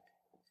thing,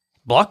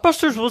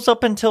 Blockbusters was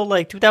up until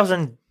like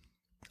 2011.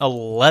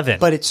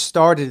 but it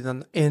started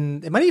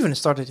in it might even have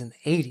started in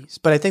the 80s,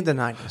 but I think the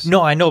 90s.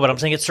 No, I know, but I'm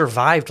saying it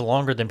survived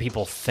longer than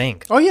people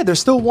think. Oh yeah, there's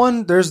still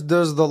one. There's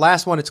the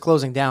last one. It's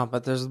closing down,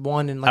 but there's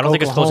one in like I don't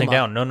think it's closing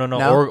Oklahoma. down. No.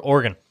 No?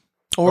 Oregon.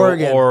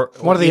 Oregon, Or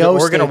one of the either O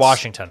Oregon or states.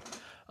 Washington.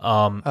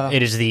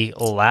 It is the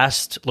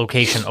last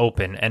location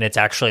open, and it's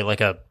actually like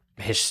a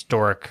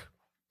historic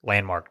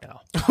landmark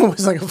now. It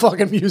was like a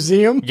fucking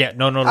museum. Yeah,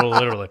 no,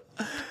 literally.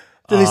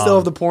 Do they still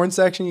have the porn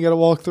section you got to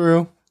walk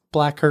through?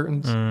 Black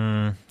curtains.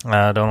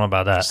 I don't know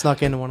about that.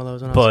 Snuck into one of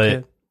those when I was But- a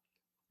kid.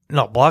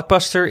 No,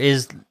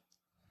 Blockbuster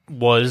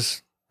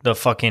was the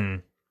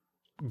fucking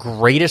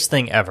greatest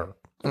thing ever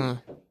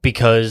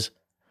because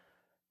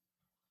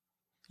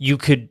you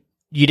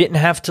didn't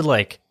have to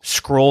like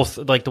scroll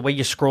like the way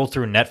you scroll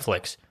through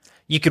Netflix.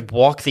 You could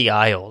walk the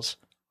aisles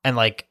and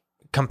like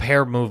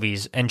compare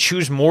movies and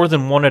choose more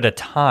than one at a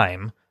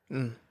time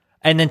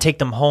and then take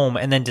them home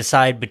and then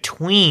decide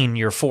between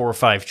your 4 or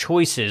 5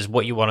 choices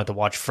what you wanted to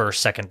watch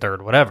first, second,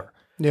 third, whatever.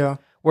 Yeah.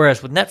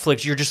 Whereas with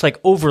Netflix, you're just like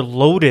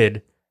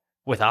overloaded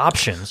with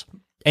options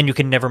and you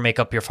can never make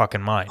up your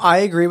fucking mind. I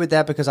agree with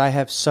that because I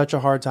have such a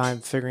hard time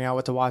figuring out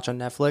what to watch on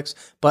Netflix.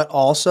 But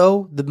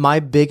also, my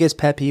biggest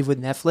pet peeve with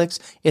Netflix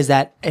is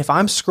that if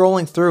I'm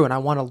scrolling through and I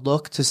want to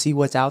look to see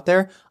what's out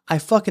there,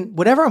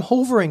 whatever I'm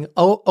hovering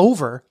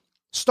over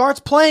starts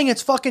playing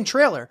its fucking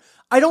trailer.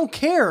 I don't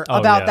care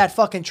about that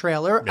fucking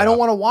trailer. I don't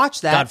want to watch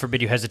that. God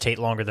forbid you hesitate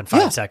longer than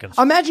 5 seconds.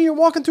 Imagine you're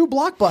walking through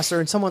Blockbuster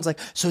and someone's like,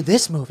 so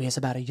this movie is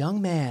about a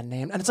young man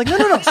named... And it's like,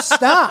 no,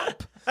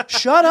 stop.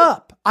 Shut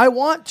up. I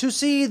want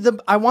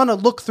to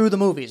look through the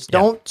movies. Yeah.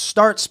 Don't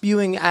start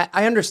spewing...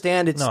 I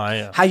understand it's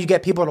how you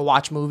get people to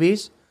watch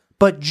movies,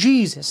 but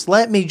Jesus,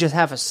 let me just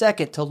have a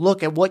second to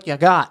look at what you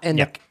got in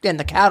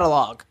the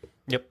catalog.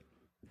 Yep.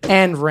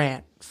 And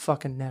rant.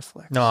 Fucking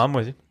Netflix. No, I'm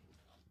with you.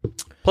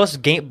 Plus,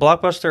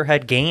 Blockbuster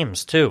had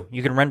games too.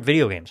 You can rent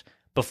video games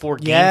before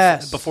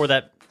before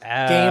that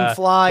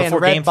GameFly and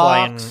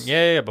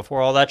Redbox. Before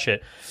all that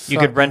shit, you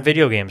could rent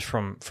video games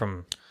from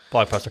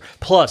Blockbuster.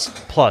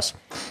 Plus,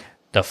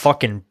 the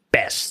fucking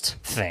best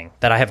thing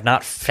that I have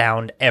not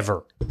found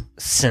ever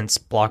since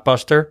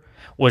Blockbuster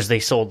was they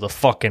sold the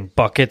fucking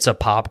buckets of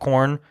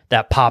popcorn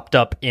that popped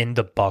up in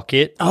the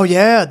bucket. Oh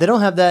yeah, they don't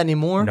have that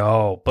anymore.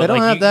 No, but they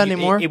don't have that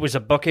anymore. It was a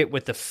bucket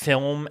with the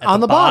film at on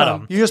the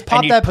bottom. You just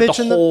pop that bitch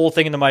in the whole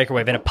thing in the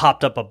microwave, and it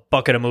popped up a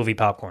bucket of movie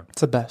popcorn.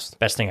 It's the best.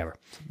 Best thing ever.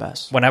 It's the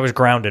best. When I was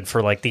grounded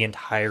for like the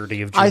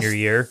entirety of junior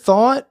year,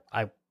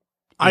 I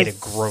ate a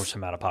gross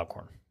amount of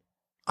popcorn.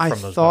 I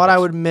thought I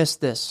would miss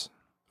this.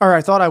 Or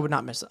I thought I would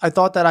not miss it. I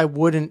thought that I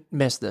wouldn't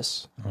miss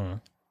this.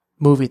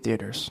 Movie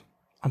theaters.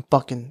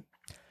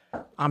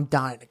 I'm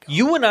dying to go.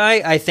 You and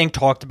I think,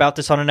 talked about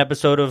this on an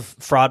episode of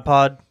Fraud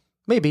Pod.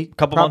 Maybe. A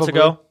couple months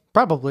ago.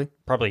 Probably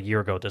a year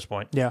ago at this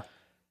point. Yeah.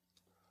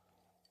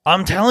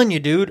 I'm telling you,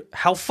 dude,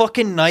 how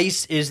fucking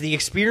nice is the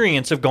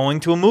experience of going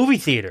to a movie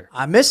theater?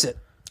 I miss it.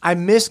 I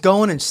miss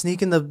going and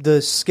sneaking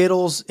the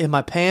Skittles in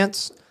my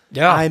pants.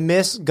 Yeah. I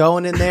miss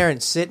going in there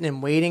and sitting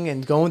and waiting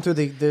and going through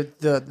the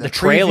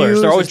trailers.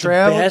 Previews, They're always the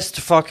best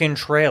fucking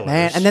trailers.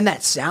 Man, and then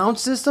that sound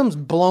system's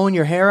blowing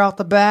your hair out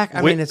the back.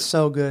 I mean, it's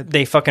so good.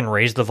 They fucking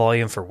raise the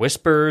volume for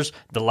whispers.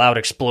 The loud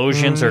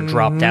explosions are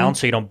dropped down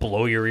so you don't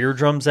blow your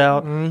eardrums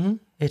out.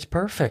 It's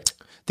perfect.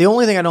 The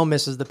only thing I don't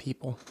miss is the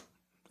people.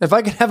 If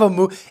I could have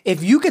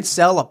if you could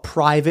sell a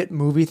private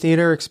movie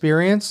theater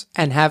experience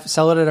and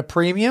sell it at a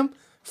premium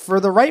for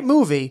the right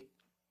movie,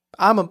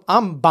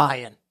 I'm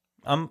buying.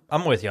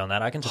 I'm with you on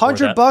that. I can support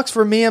 $100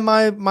 for me and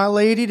my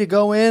lady to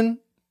go in.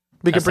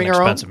 We could bring our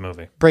expensive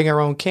movie. Bring our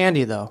own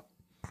candy though.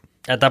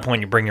 At that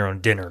point, you bring your own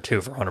dinner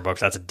too for $100.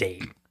 That's a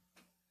date.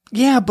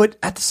 Yeah, but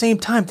at the same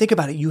time, think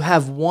about it. You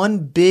have one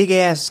big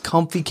ass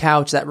comfy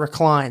couch that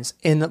reclines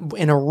in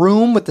a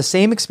room with the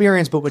same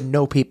experience, but with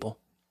no people.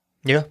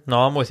 Yeah, no,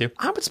 I'm with you.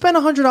 I would spend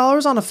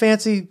 $100 on a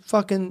fancy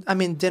fucking. I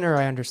mean, dinner.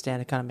 I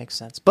understand it kind of makes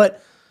sense,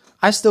 but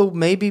I still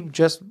maybe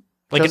just.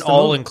 Like an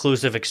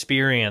all-inclusive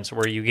experience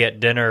where you get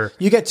dinner.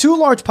 You get 2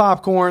 large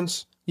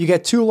popcorns, you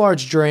get 2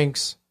 large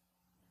drinks,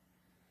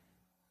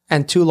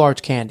 and 2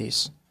 large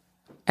candies.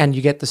 And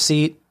you get the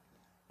seat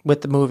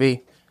with the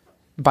movie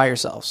by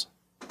yourselves.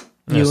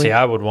 See,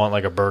 I would want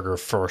like a burger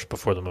first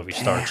before the movie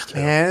starts, too.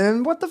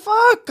 And what the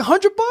fuck?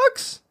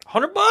 $100?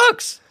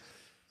 $100?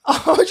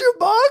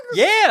 $100?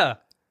 Yeah.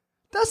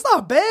 That's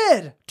not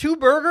bad. 2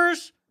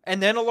 burgers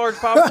and then a large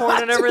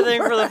popcorn and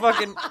everything for the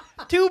fucking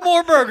 2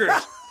 more burgers.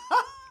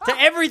 To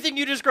everything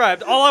you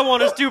described, all I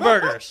want is 2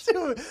 burgers.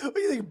 Dude, what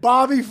do you think,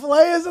 Bobby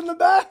Flay is in the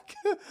back?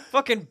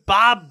 Fucking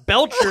Bob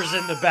Belcher's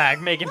in the back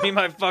making me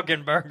my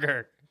fucking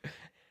burger.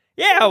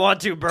 Yeah, I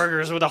want 2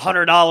 burgers with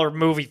 $100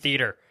 movie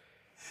theater.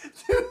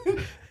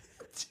 Dude,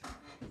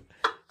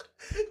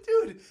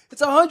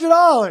 it's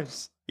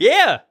 $100.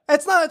 Yeah.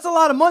 It's a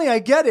lot of money, I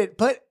get it,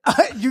 but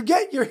you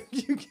get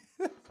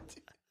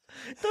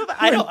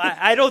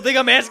I don't think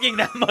I'm asking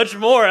that much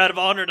more out of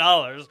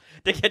 $100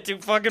 to get 2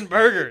 fucking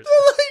burgers.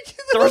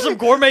 Throw some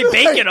gourmet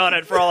bacon on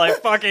it for all I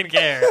fucking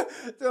care.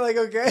 They're like,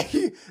 okay,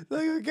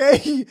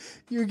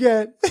 you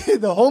get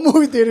the whole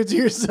movie theater to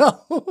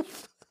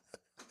yourself.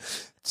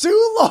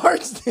 2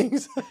 large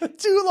things,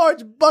 2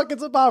 large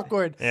buckets of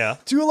popcorn,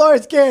 2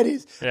 large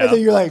candies, and then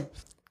you're like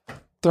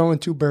throwing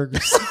 2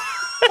 burgers.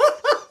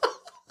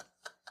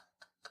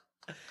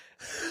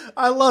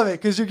 I love it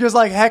because you're just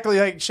like heckling,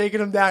 like shaking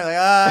them down,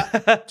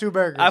 like 2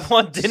 burgers. I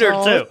want dinner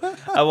too.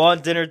 I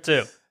want dinner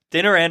too.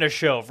 Dinner and a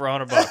show for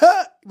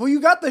 $100. Well,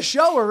 you got the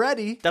show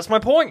already. That's my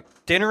point.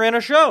 Dinner and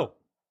a show.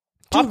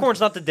 Popcorn's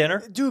not the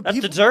dinner. Dude, that's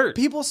dessert.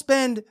 People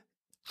spend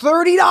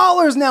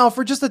 $30 now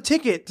for just a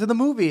ticket to the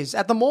movies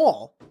at the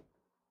mall.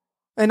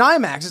 An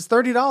IMAX is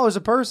 $30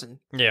 a person.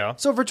 Yeah.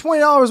 So for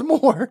 $20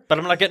 more. But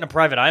I'm not getting a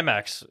private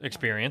IMAX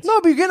experience. No,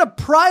 but you're getting a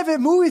private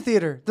movie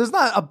theater. There's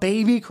not a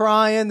baby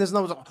crying. There's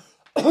no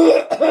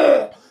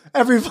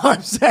every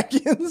 5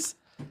 seconds.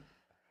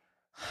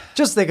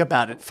 Just think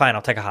about it. Fine,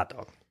 I'll take a hot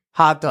dog.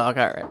 Hot dog,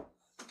 all right.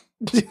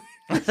 Take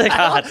a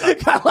hot dog.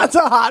 God, that's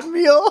a hot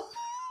meal.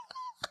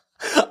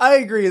 I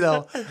agree,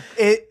 though.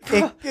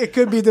 It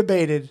could be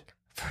debated.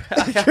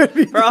 It could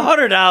be For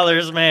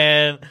 $100,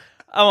 man,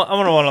 I'm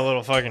gonna want a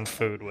little fucking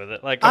food with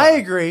it. Like, I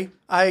agree,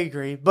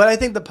 but I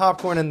think the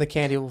popcorn and the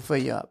candy will fill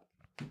you up.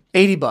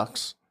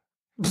 $80.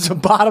 It's a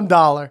bottom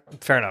dollar.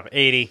 fair enough.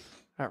 80,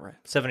 All right.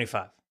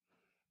 75.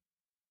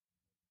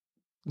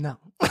 No.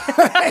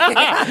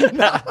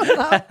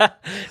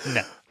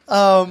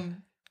 No.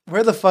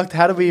 Where the fuck?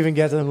 How did we even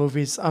get to the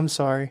movies? I'm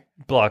sorry.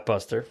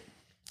 Blockbuster.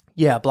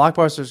 Yeah,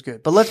 Blockbuster's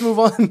good, but let's move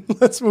on.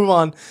 Let's move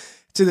on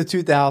to the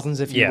 2000s,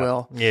 if you Yeah.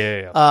 will.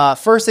 Yeah.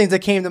 First things that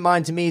came to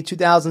mind to me: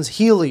 2000s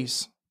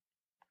Heelys.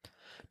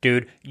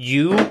 Dude,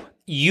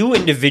 you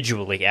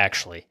individually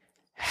actually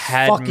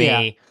had Fuck me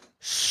yeah.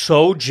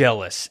 so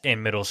jealous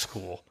in middle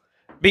school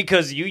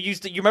because you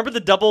remember the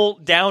double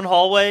down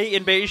hallway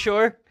in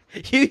Bayshore?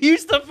 You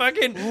used to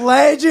fucking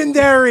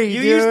Legendary.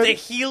 you dude.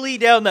 used to Heeley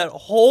down that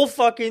whole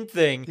fucking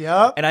thing.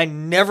 Yep. And I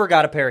never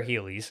got a pair of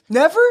Heelys.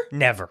 Never,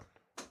 Never.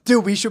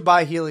 dude. We should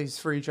buy Heelys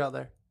for each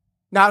other,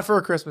 not for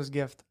a Christmas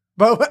gift.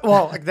 But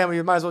well, like, then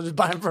we might as well just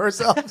buy them for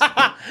ourselves.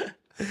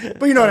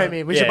 But you know what I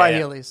mean. We should buy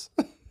Heelys,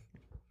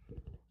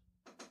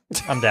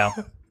 I'm down.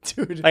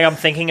 dude. Like I'm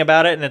thinking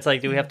about it and it's like,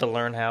 do we have to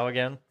learn how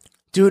again?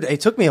 Dude, it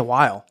took me a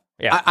while.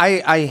 Yeah.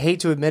 I hate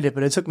to admit it,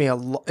 but it took me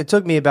it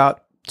took me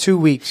about 2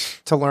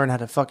 weeks to learn how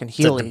to fucking Like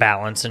Heely. the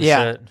balance and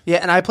Yeah, shit. yeah.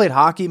 And I played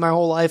hockey my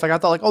whole life. Like I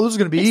thought, like, oh, this is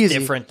gonna be easy. It's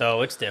different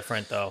though.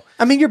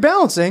 I mean, you're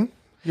balancing.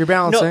 You're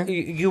No, balancing.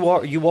 you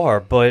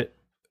are, but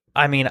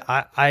I mean,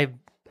 I've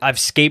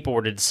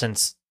skateboarded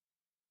since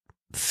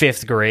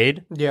 5th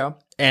grade, Yeah.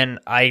 and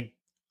I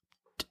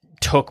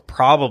took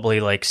probably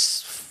like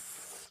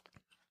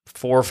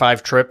 4 or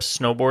 5 trips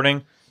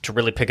snowboarding to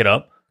really pick it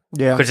up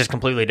Yeah. because it's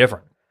completely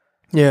different.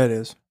 Yeah, it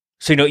is.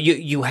 So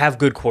you have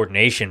good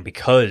coordination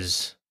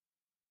because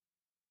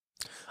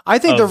I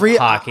think of the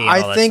hockey and all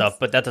I that think stuff,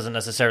 but that doesn't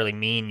necessarily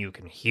mean you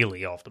can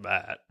Heely off the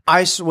bat.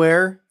 I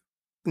swear,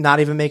 not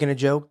even making a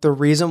joke. The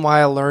reason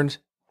why I learned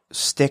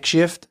stick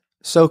shift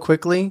so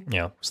quickly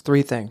Yeah, was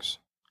 3 things: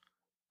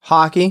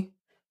 hockey,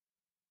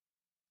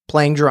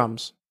 playing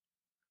drums,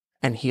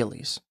 and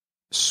Heelys.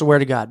 Swear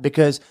to God,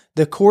 because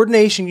the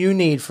coordination you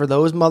need for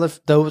those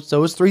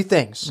 3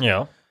 things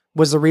yeah.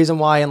 was the reason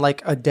why in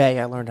like a day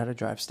I learned how to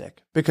drive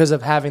stick, because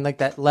of having like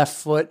that left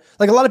foot.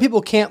 Like a lot of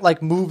people can't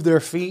like move their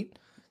feet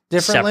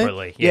differently.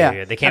 Separately.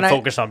 Yeah. They can't And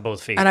focus on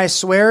both feet. And I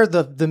swear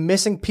the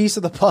missing piece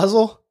of the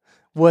puzzle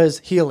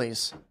was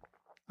Heelys.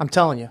 I'm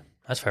telling you.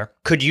 That's fair.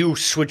 Could you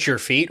switch your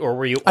feet, or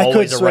were you I could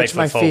always a right switch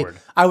my foot forward?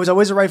 feet. I was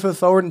always a right foot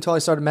forward until I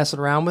started messing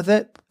around with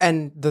it.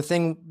 And the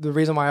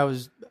reason why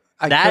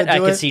I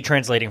could see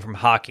translating from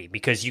hockey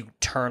because you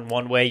turn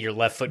one way, your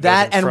left foot goes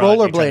that in and front,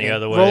 you turn rollerblading. the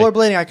other way.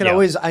 Rollerblading, I could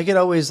Yeah.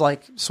 always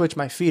like switch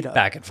my feet up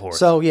Back and forth.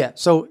 So yeah,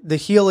 so the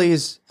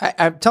Heelys,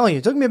 I'm telling you,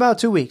 it took me about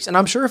 2 weeks, and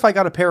I'm sure if I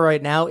got a pair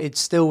right now, it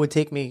still would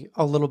take me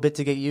a little bit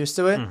to get used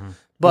to it.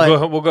 But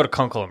we'll go to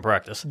Kunkel and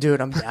practice. dude,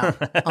 I'm down.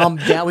 I'm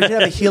down. We could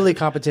have a Heely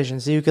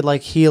competition, so you could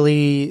like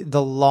Heely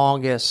the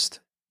longest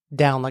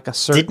down like a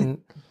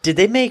certain. Did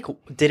it make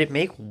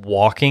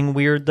walking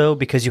weird though?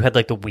 Because you had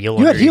like the wheel. You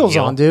under had your heels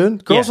heel? on,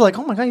 dude. Girls Yeah. were like,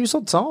 "Oh my god, you're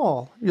so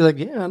tall." You're like,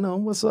 "Yeah, I know.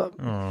 What's up?"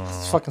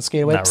 Fucking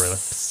skate away. Not really.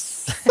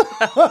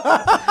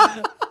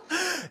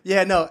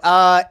 Yeah, no.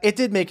 It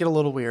did make it a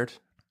little weird.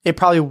 It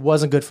probably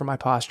wasn't good for my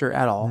posture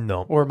at all.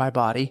 No. Or my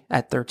body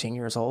at 13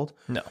 years old.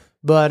 No.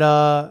 But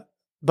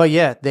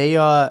yeah, they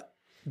were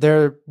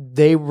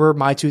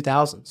my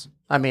 2000s.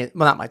 I mean,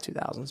 well, not my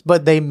 2000s,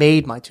 but they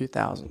made my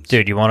 2000s.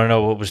 Dude, you want to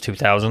know what was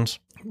 2000s?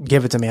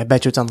 Give it to me. I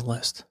bet you it's on the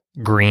list.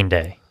 Green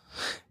Day.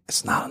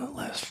 It's not on the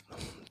list.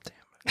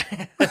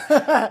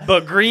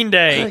 But Green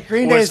Day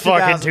Green was Day's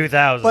fucking 2000s.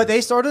 2000. But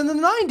they started in the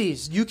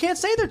 90s. You can't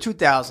say they're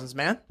 2000s,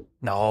 man.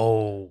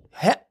 No.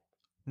 Heck.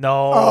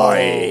 No. Oh,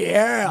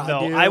 yeah.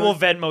 No, dude. I will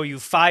Venmo you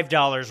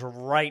 $5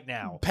 right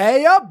now.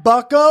 Pay up,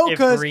 bucko. If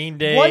Because Green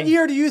Day- what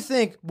year do you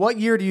think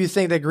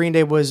that Green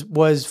Day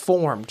was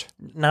formed?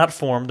 Not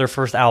formed, their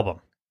first album.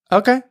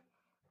 Okay.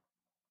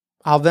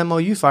 I'll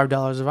Venmo you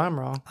 $5 if I'm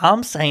wrong.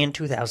 I'm saying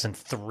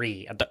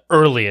 2003 at the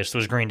earliest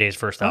was Green Day's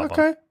first album.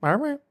 Okay. All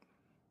right.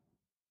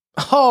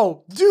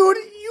 Oh, dude,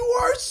 you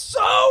are so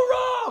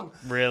wrong.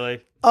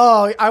 Really?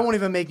 Oh, I won't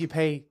even make you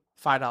pay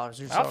 $5.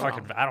 You're so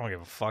wrong. I don't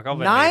give a fuck. I'll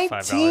bet you $5.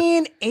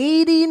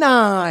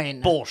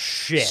 1989.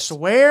 Bullshit.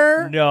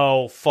 Swear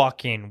No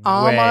fucking way.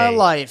 on my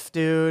life,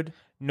 dude.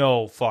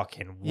 No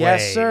fucking way.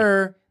 Yes,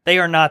 sir. They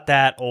are not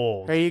that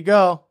old. There you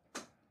go.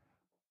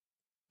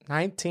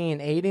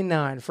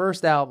 1989,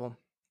 first album.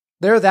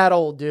 They're that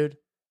old, dude.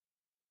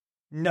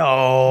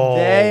 No.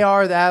 They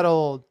are that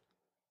old.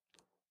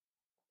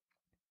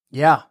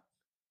 Yeah.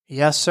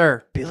 Yes,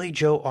 sir. Billy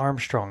Joe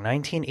Armstrong,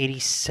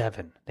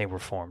 1987. They were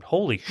formed.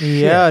 Holy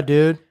shit! Yeah,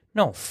 dude.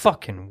 No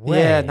fucking way.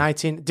 Yeah,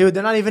 19. Dude,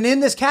 they're not even in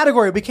this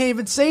category. We can't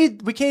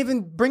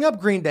even bring up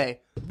Green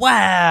Day.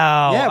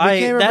 Wow. Yeah, we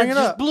can't even that bring it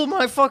just up. blew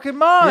my fucking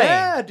mind.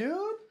 Yeah,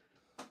 dude.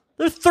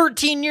 They're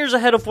 13 years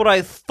ahead of what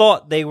I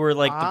thought they were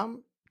like.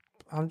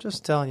 I'm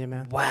just telling you,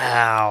 man.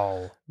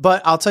 Wow.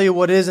 But I'll tell you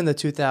what is in the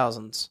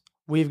 2000s.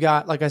 We've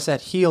got, like I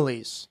said,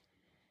 Heelys.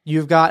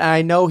 You've got, and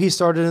I know he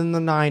started in the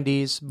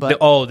 90s, but...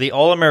 The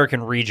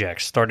All-American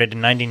Rejects started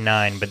in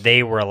 99, but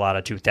they were a lot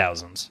of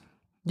 2000s.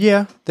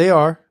 Yeah, they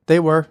are.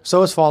 They were.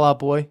 So is Fall Out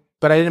Boy,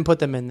 but I didn't put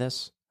them in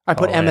this. I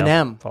put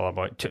Eminem. Fall Out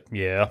Boy,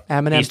 yeah.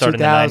 Eminem He started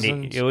 2000s.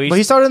 in the 90s. But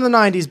he started in the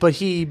 90s, but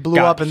he blew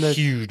got up in the...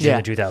 huge yeah.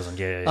 in the 2000s.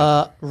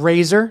 Yeah.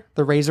 Razor,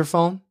 the Razor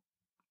phone,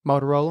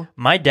 Motorola.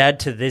 My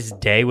dad to this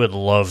day would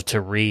love to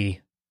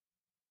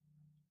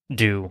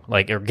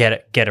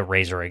get a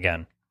Razor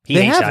again. He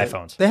hates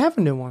iPhones. They have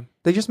a new one.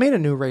 They just made a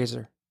new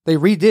Razor. They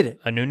redid it.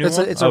 A new it's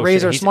one? It's a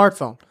Razor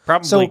smartphone.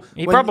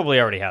 He probably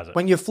already has it.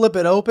 When you flip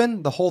it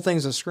open, the whole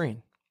thing's a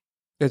screen.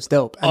 It's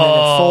dope. And then it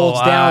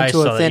folds down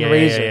to a thin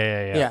Razor.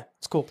 Yeah,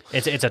 it's cool.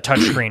 It's a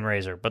touchscreen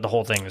Razor, but the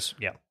whole thing is,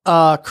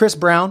 yeah. Chris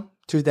Brown,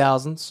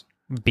 2000s.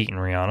 Beating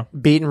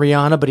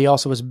Rihanna. But he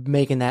also was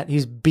making that.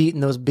 He's beating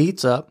those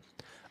beats up.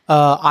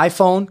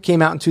 iPhone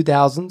came out in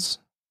 2000s,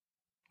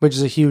 which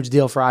is a huge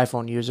deal for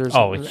iPhone users.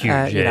 Oh, it's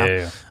huge.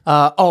 Yeah.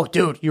 Oh,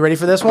 dude, you ready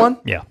for this one?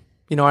 Yeah.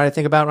 You know what I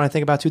think about when I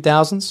think about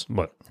 2000s?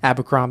 What?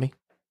 Abercrombie.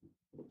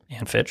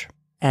 And Fitch.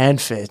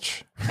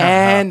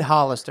 And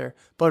Hollister.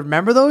 But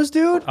remember those,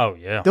 dude? Oh,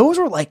 yeah. Those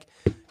were like,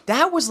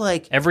 that was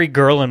like... Every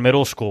girl in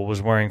middle school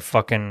was wearing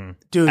fucking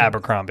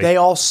Abercrombie. They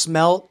all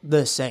smelt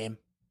the same.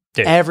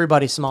 Dude.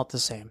 Everybody smelt the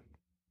same.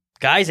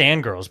 Guys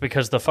and girls,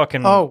 because the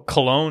fucking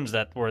colognes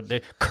that were...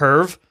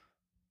 Curve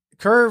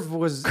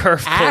was...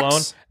 Curve Axe.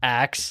 cologne.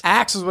 Axe.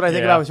 Axe is what I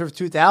think about with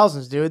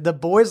 2000s, dude. The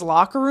boys'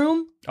 locker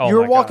room, you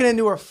were walking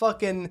into a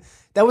fucking...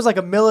 That was like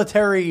a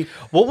military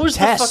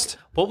test.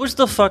 What was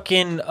the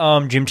fucking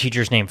gym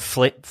teacher's name?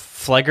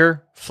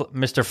 Flegger?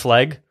 Mr.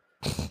 Flegg?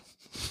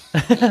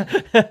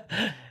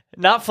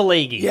 Not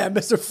Falagi. Yeah,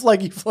 Mr.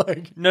 Fleggy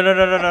Flegg. No.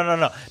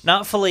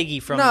 Not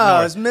Falagi from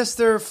No, it's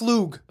Mr.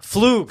 Flug.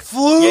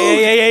 Flug.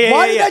 Yeah.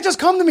 Why did that just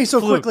come to me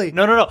so quickly?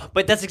 No.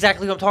 But that's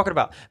exactly what I'm talking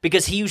about.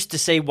 Because he used to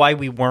say why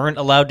we weren't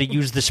allowed to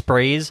use the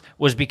sprays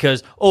was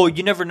because,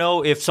 you never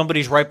know if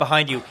somebody's right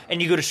behind you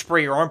and you go to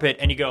spray your armpit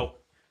and you go...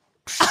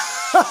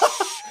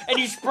 and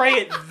you spray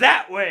it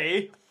that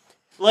way.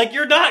 Like,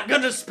 you're not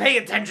going to pay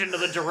attention to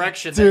the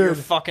direction that you're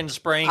fucking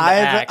spraying the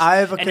axe,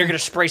 and you're going to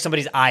spray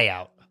somebody's eye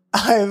out.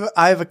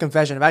 I have a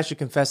confession. I've actually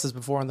confessed this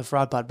before on the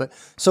Fraud Pod. But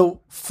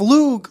so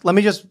Flug, let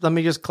me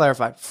just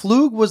clarify.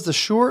 Flug was the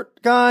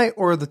short guy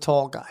or the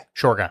tall guy?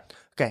 Short guy.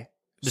 Okay.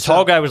 The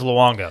tall guy was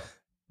Luongo.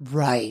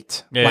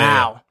 Right. Yeah,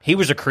 wow. Yeah. He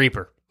was a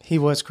creeper. He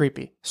was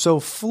creepy. So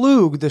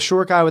Flug, the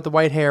short guy with the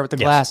white hair with the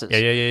glasses. Yeah.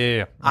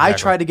 Exactly. I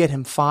tried to get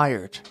him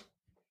fired.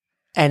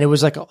 And it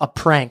was like a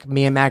prank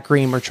me and Matt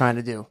Green were trying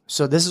to do.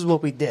 So this is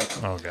what we did.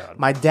 Oh, God.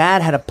 My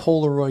dad had a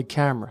Polaroid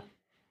camera.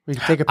 We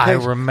could take a picture. I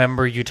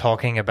remember you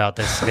talking about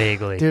this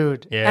vaguely.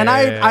 Dude. Yeah, and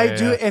I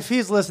do, yeah. if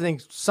he's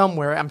listening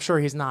somewhere, I'm sure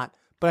he's not,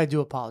 but I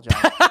do apologize.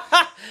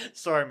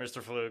 Sorry,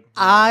 Mr.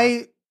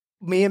 Flug.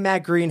 Me and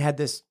Matt Green had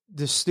this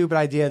stupid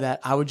idea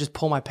that I would just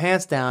pull my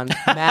pants down.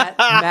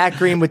 Matt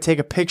Green would take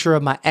a picture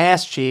of my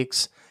ass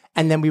cheeks,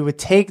 and then we would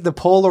take the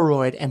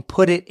Polaroid and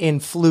put it in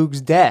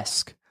Flug's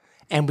desk.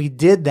 And we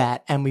did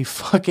that, and we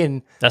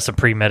fucking... That's some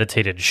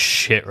premeditated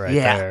shit right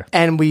there.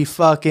 And we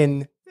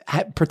fucking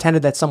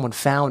pretended that someone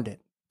found it.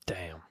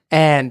 Damn.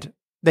 And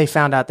they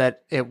found out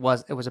that it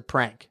was a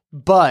prank.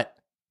 But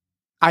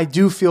I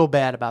do feel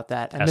bad about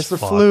that. And That's Mr.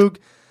 fucked. Flug...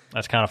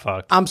 That's kind of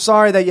fucked. I'm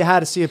sorry that you had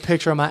to see a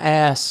picture of my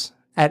ass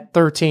at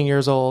 13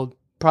 years old.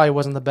 Probably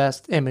wasn't the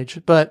best image,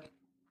 but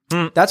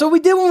that's what we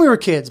did when we were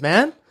kids,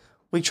 man.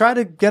 We tried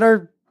to get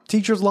our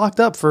teachers locked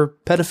up for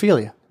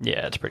pedophilia.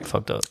 Yeah, it's pretty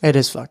fucked up. It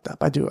is fucked up.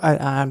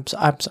 I'm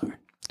sorry.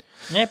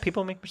 Yeah,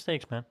 people make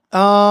mistakes, man.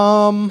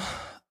 Obama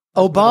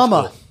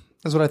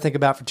is what I think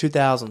about for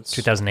 2000s.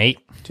 2008.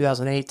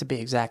 2008 to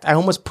be exact. I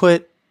almost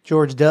put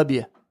George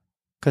W.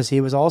 because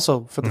he was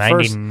also for the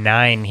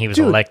 99 he was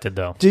elected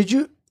though. Did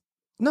you?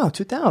 No,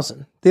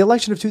 2000. The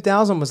election of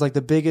 2000 was like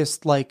the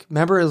biggest, like,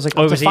 remember it was like, it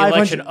was the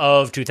election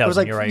of 2000. It was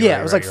like, you're right.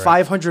 It was like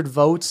 500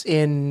 votes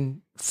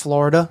in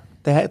Florida.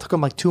 It took them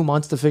like 2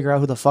 months to figure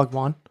out who the fuck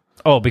won.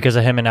 Oh, because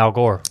of him and Al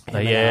Gore. Al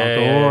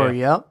Gore,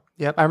 yep.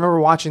 I remember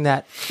watching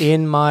that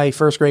in my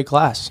first grade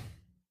class.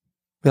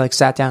 We like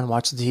sat down and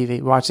watched the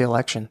TV, watched the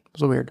election.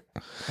 It was weird.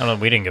 I don't know.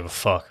 We didn't give a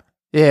fuck.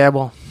 Yeah,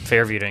 well,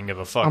 Fairview didn't give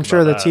a fuck. I'm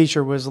sure the that.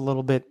 teacher was a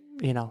little bit,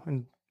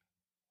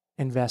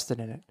 invested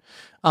in it.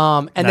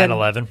 And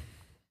 9/11.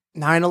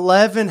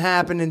 9/11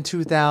 happened in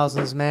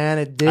 2000s, man.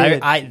 It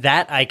did.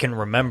 I can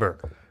remember.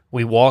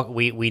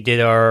 We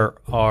did our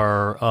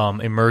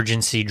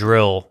emergency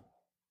drill,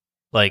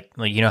 like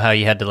you know how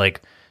you had to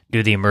like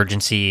do the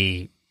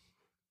emergency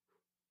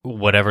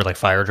whatever, like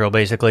fire drill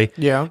basically.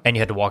 Yeah. And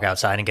you had to walk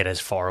outside and get as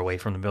far away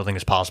from the building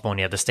as possible, and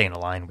you had to stay in a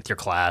line with your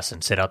class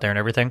and sit out there and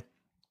everything.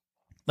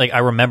 Like, I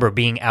remember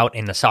being out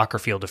in the soccer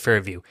field of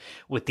Fairview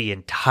with the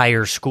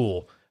entire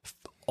school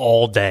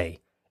all day,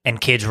 and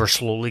kids were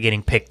slowly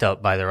getting picked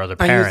up by their other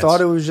parents. And you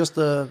thought it was just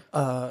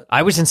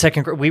I was in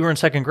second grade. We were in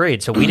second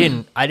grade, so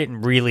I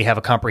didn't really have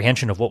a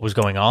comprehension of what was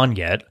going on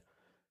yet.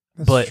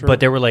 But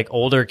there were like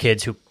older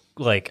kids who,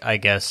 like, I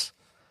guess,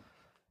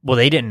 well,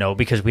 they didn't know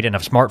because we didn't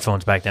have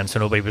smartphones back then, so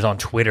nobody was on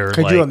Twitter.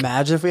 Could you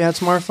imagine if we had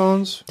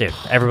smartphones? Dude,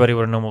 everybody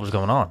would have known what was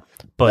going on.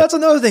 But that's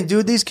another thing,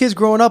 dude. These kids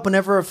growing up,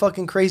 whenever a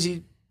fucking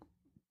crazy,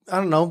 I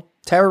don't know,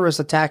 terrorist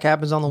attack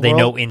happens on the they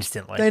world, know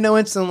instantly. They know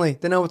instantly.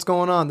 They know what's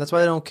going on. That's why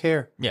they don't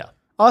care. Yeah.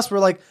 Us, we're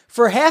like,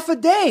 for half a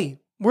day,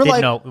 we're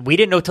like, we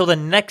didn't know till the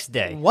next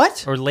day.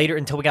 What? Or later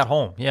until we got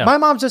home. Yeah. My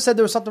mom just said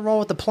there was something wrong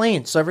with the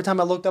plane. So every time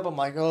I looked up, I'm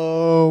like,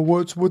 oh,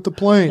 what's with the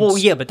planes? Well,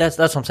 yeah, but that's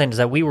what I'm saying is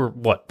that we were,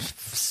 what,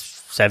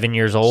 7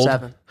 years old?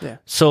 7, yeah.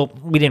 So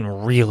we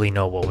didn't really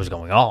know what was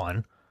going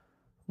on.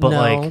 But, No.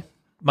 like,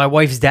 my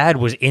wife's dad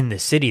was in the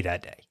city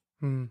that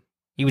day.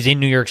 He was in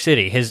New York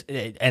City.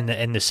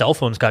 And the cell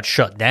phones got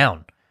shut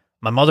down.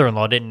 My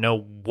mother-in-law didn't know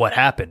what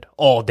happened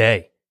all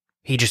day.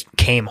 He just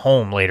came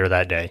home later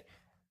that day.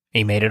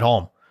 He made it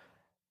home.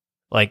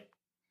 Like,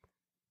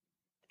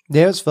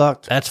 Yeah, it's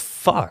fucked. that's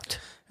fucked.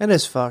 It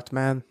is fucked,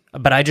 man.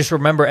 But I just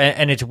remember,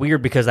 and it's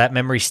weird because that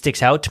memory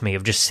sticks out to me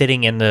of just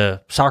sitting in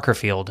the soccer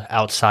field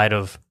outside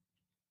of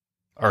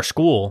our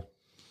school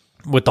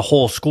with the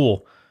whole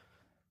school.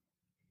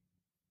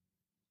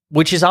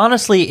 Which is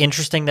honestly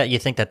interesting that you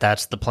think that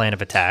that's the plan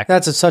of attack.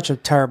 That's such a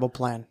terrible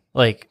plan.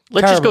 Like,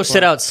 let's just Terrible go sit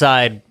plan.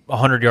 outside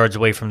 100 yards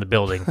away from the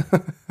building.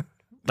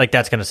 Like,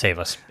 that's going to save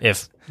us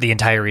if the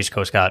entire East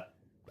Coast got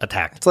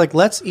attacked. It's like,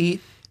 let's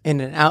eat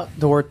in an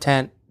outdoor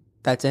tent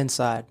that's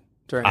inside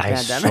during the I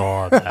pandemic.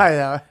 saw that. I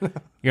know.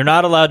 You're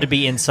not allowed to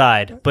be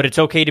inside, but it's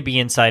okay to be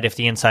inside if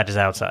the inside is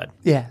outside.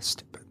 Yeah,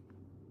 stupid.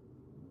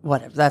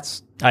 Whatever.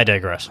 That's I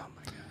digress.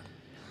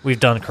 We've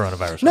done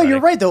coronavirus. no. already. You're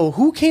right though.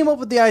 Who came up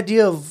with the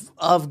idea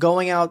of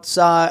going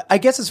outside? I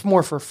guess it's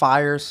more for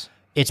fires.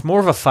 It's more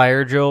of a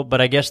fire drill, but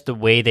I guess the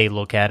way they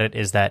look at it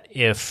is that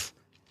if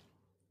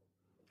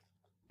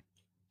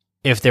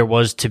there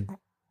was to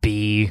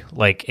be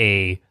like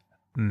a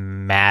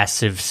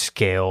massive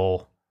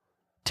scale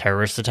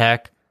terrorist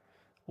attack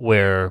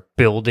where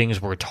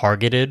buildings were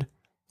targeted.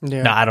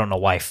 Yeah. Now, I don't know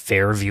why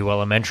Fairview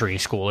Elementary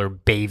School or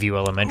Bayview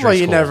Elementary Well,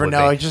 School you never would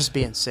know. be. It's just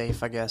being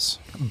safe, I guess.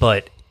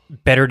 But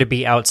better to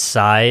be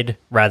outside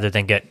rather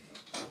than get,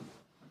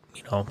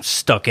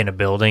 stuck in a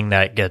building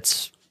that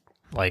gets,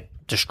 like,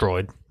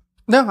 destroyed.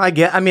 No, I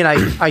get. I mean,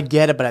 I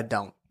get it, but I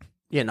don't.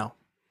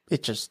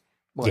 It's just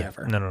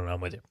whatever. Yeah. No, I'm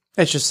with you.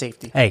 It's just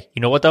safety. Hey,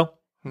 you know what, though?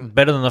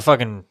 Better than the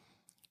fucking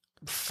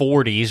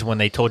 40s when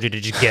they told you to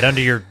just get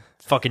under your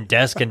fucking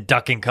desk and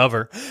duck and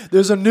cover.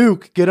 There's a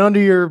nuke. Get under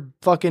your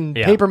fucking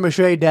Yeah. paper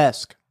mache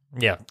desk.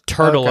 Yeah,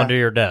 turtle Okay. under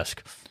your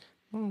desk.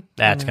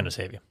 That's going to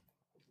save you.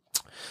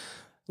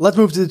 Let's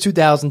move to the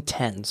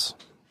 2010s.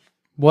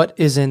 What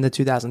is in the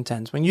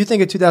 2010s? When you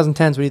think of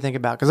 2010s, what do you think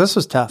about? Because this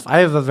was tough. I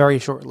have a very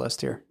short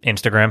list here.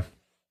 Instagram.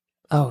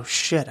 Oh,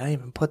 shit. I didn't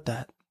even put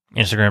that.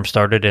 Instagram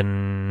started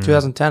in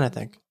 2010, I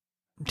think.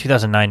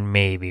 2009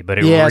 maybe, but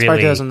it Yeah, it's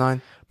probably really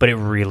 2009. but it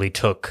really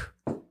took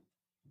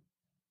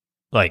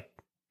like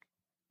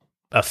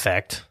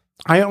effect.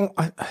 I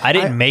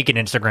didn't make an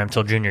Instagram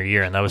till junior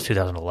year, and that was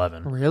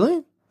 2011.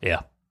 Really?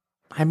 Yeah.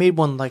 I made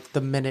one like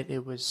the minute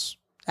it was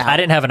out. I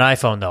didn't have an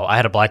iPhone though. I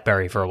had a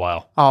BlackBerry for a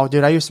while. Oh,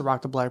 dude, I used to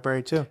rock the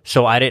BlackBerry too.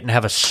 So I didn't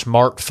have a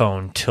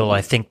smartphone till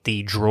I think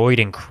the Droid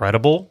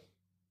Incredible.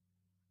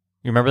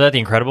 You remember that? The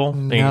Incredible?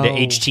 No. The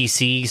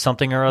HTC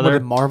something or What, other?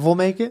 did Marvel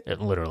make it? It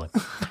literally.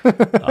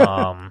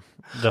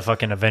 The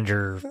fucking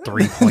Avenger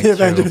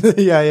 3.2.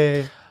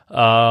 yeah.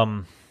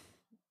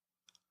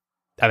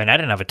 I mean, I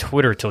didn't have a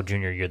Twitter till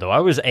junior year, though. I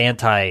was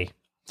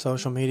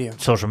Social media.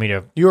 anti-social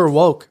media You were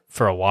woke.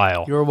 for a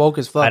while. You were woke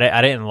as fuck.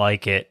 I didn't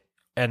like it,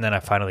 and then I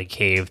finally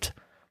caved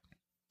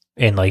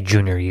in, like,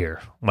 junior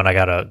year when I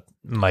got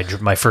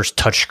my first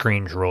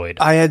touchscreen Droid.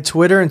 I had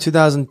Twitter in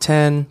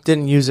 2010.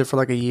 Didn't use it for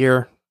like a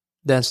year.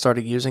 Then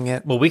started using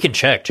it. Well, we can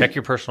check. Check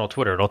your personal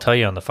Twitter. It'll tell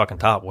you on the fucking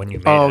top when you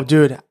made Oh, it.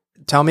 dude.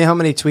 Tell me how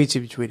many tweets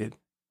you've tweeted.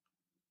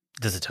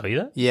 Does it tell you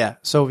that? Yeah.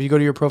 So if you go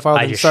to your profile,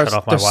 I then just shut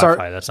off my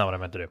Wi-Fi. That's not what I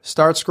meant to do.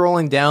 Start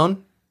scrolling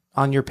down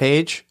on your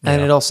page, and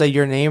Yeah. it'll say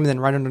your name, and then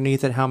right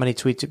underneath it, how many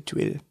tweets you've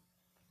tweeted.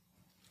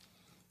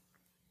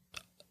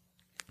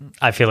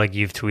 I feel like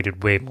you've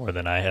tweeted way more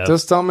than I have.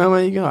 Just tell me how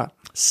many you got.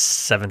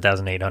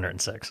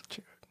 7,806.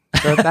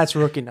 That's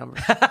rookie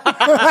numbers. You're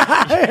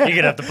going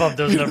to have to bump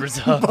those numbers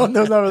up. Oh,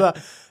 no, no.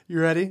 You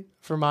ready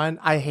for mine?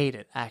 I hate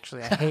it,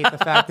 actually. I hate the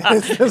fact that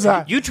it's this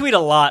high. You tweet a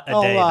lot a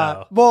day,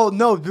 though. Well,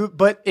 no,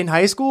 but in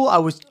high school, I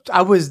was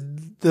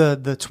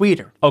the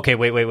tweeter. Okay,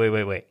 wait.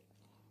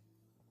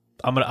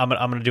 I'm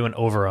gonna do an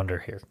over under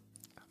here.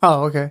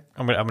 Oh, okay.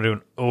 I'm gonna do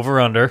an over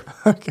under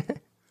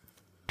Okay.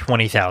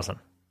 20,000.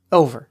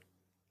 Over.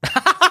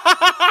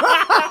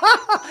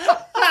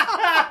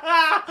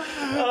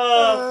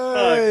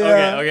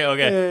 Okay.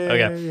 Okay. Yeah,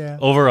 Okay. yeah.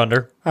 Over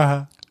under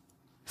Uh-huh.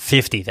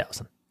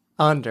 50,000.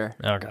 Under.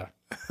 Okay.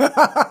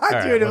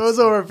 Dude, it was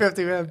over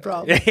 50, man.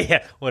 Problem.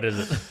 Yeah. What is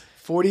it?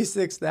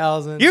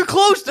 46,000. You're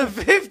close to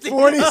 50.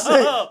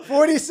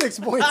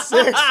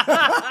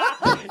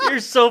 46.6. You're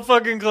so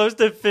fucking close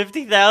to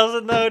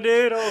 50,000 though,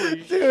 dude.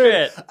 Holy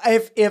shit.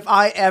 If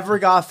I ever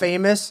got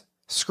famous,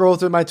 scroll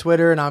through my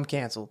Twitter and I'm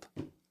canceled.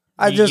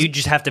 You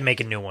just have to make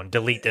a new one.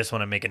 Delete this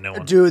one and make a new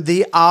one. Dude,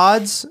 the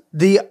odds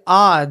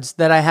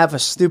that I have a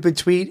stupid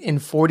tweet in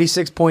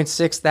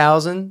 46.6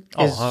 thousand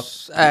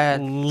is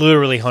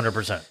Literally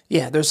 100%.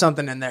 yeah, there's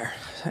something in there.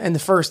 In the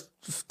first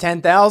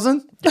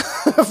 10,000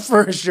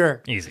 for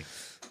sure. Easy.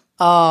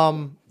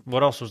 Um,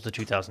 What else was the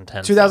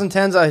 2010s?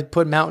 2010s I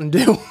put Mountain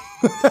Dew.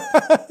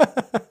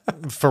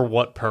 For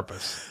what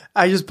purpose?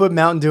 I just put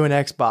Mountain Dew in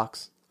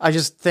Xbox. I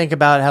just think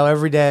about how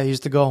every day I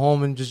used to go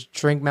home and just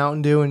drink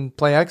Mountain Dew and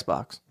play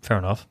Xbox. Fair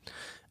enough.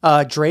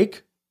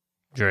 Drake.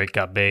 Drake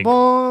got big.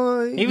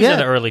 Boy, He was in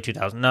the early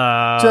 2000s.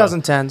 Nah.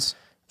 2010s,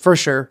 for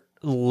sure.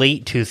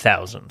 Late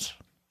 2000s.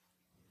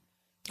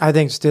 I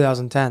think it's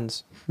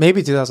 2010s.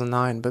 Maybe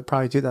 2009, but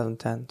probably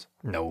 2010s.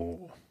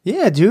 No.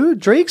 Yeah, dude.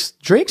 Drake's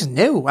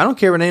new. I don't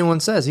care what anyone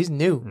says. He's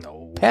new.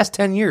 No. Past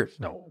 10 years.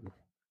 No.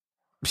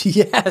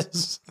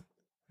 Yes.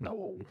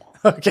 No.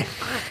 Okay.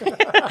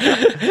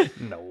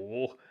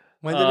 No.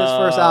 When did his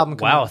first album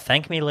come Wow. out?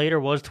 Thank Me Later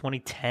was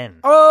 2010.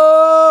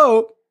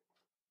 Oh!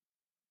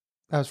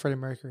 That was Freddie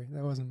Mercury.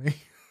 That wasn't me.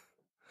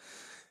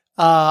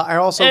 I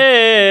also...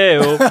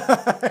 Ew.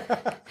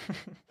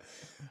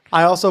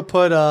 I also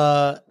put...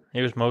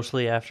 It was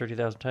mostly after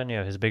 2010.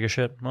 Yeah, his biggest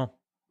shit. Well,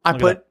 I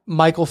look at put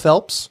Michael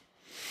Phelps.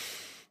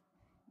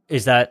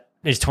 is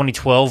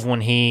 2012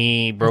 when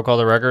he broke all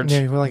the records?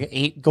 Yeah, with like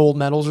 8 gold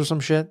medals or some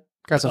shit.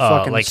 Guy's a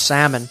fucking like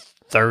salmon.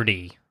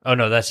 30. Oh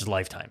no, that's his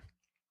lifetime.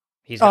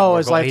 He's his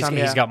gold, lifetime.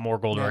 He's Yeah. got more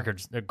gold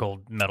records,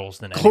 gold medals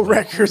than Gold anyone.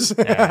 records.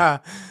 Yeah.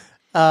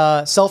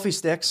 Selfie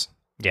sticks.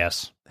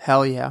 Yes.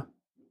 Hell yeah.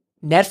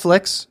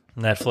 Netflix.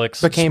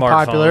 Netflix Became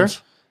smartphones. popular.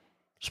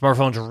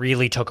 Smartphones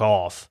really took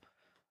off.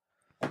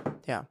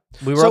 Yeah.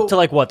 We were up to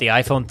like what, the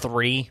iPhone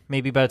 3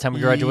 maybe by the time we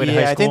graduated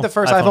high school? I think the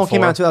first iPhone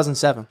came 4. out in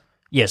 2007.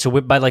 Yeah, so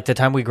by like the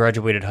time we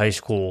graduated high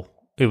school,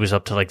 it was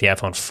up to like the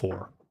iPhone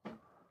 4.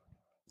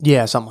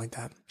 Yeah, something like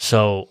that.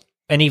 So,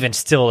 and even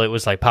still, it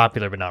was like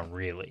popular, but not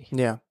really.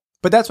 Yeah.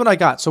 But that's what I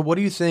got. So what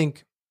do you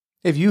think,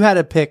 if you had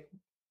to pick,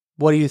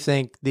 what do you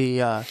think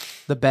the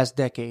best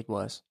decade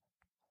was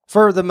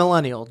for the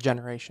millennial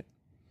generation?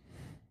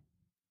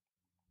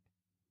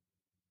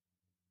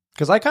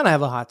 Because I kind of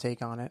have a hot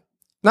take on it.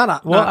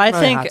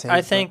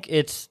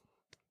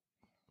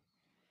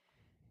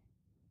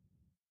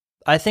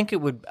 I think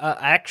it would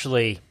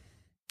actually.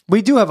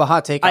 We do have a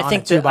hot take on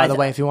think it too, that- by the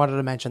way, if you wanted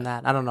to mention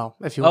that. I don't know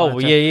if you Oh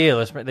wanted to. yeah.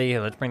 Let's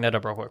bring that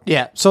up real quick.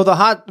 Yeah. So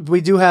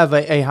we do have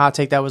a hot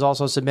take that was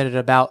also submitted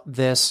about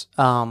this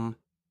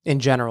in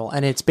general.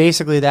 And it's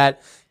basically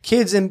that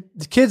kids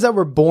that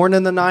were born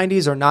in the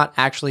 90s are not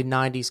actually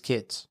 90s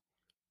kids.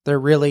 They're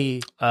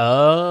really...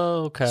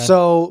 Oh, okay.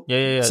 So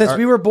Yeah. since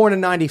we were born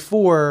in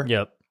 94,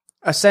 Yep.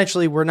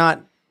 essentially we were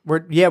born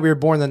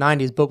in the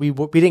 90s, but we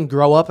didn't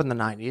grow up in the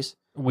 90s.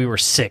 We were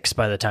 6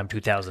 by the time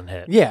 2000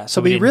 hit. Yeah,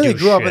 so we didn't really do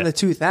grew up shit. in the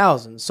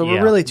 2000s. So Yeah.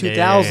 we're really Yeah.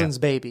 2000s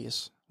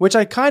babies, which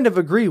I kind of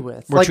agree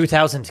with. We're Like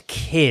 2000s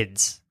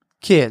kids.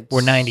 kids.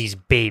 We're 90s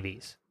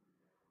babies.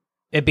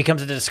 It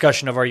becomes a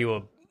discussion of are you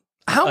a...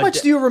 How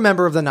much do you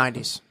remember of the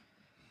 90s?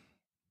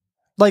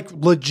 Like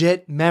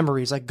legit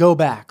memories, like go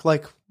back.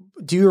 Like,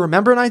 do you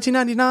remember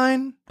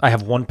 1999? I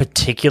have one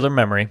particular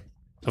memory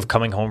of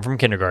coming home from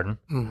kindergarten,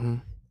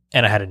 and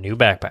I had a new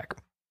backpack.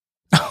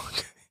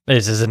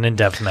 This is an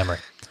in-depth memory.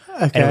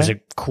 Okay. And it was a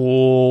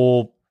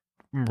cool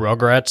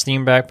Rugrats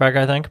themed backpack,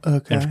 I think.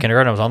 Okay. And for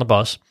kindergarten, I was on the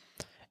bus.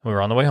 We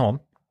were on the way home.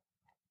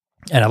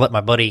 And I let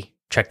my buddy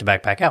check the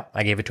backpack out.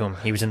 I gave it to him.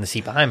 He was in the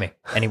seat behind me.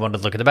 And he wanted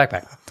to look at the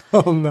backpack.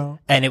 Oh, no.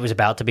 And it was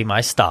about to be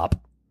my stop.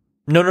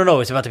 No. It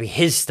was about to be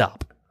his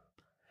stop.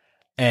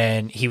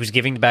 And he was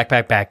giving the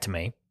backpack back to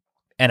me.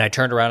 And I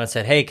turned around and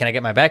said, "Hey, can I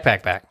get my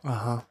backpack back?"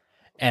 Uh-huh.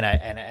 And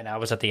I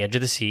was at the edge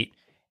of the seat.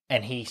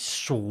 And he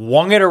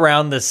swung it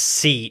around the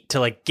seat to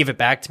like give it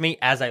back to me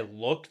as I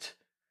looked.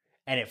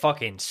 And it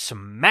fucking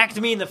smacked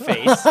me in the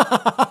face.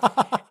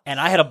 And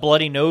I had a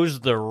bloody nose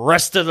the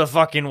rest of the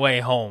fucking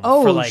way home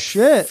Oh, for like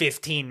shit.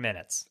 15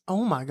 minutes.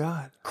 Oh, my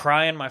God.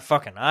 Crying my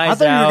fucking eyes I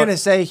thought out. you were going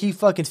to say he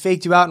fucking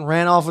faked you out and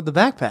ran off with the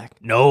backpack.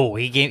 No,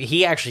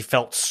 he actually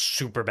felt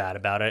super bad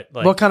about it.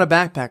 Like, What kind of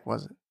backpack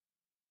was it?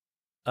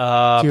 Do you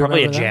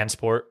probably a remember that?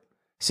 JanSport.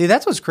 See,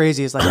 that's what's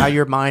crazy is like how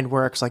your mind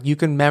works. Like you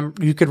can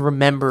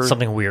remember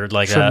Something weird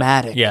like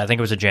traumatic. that. Yeah, I think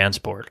it was a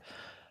JanSport.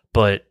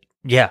 But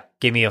yeah,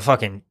 gave me a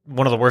fucking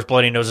one of the worst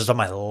bloody noses of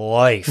my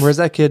life. Where's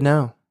that kid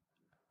now?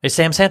 It's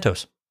Sam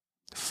Santos.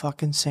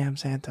 Fucking Sam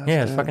Santos.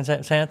 Yeah, it's dude.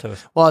 fucking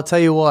Santos. Well, I'll tell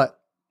you what.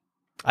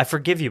 I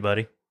forgive you,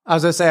 buddy. I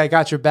was gonna say I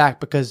got your back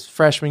because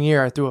freshman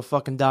year I threw a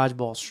fucking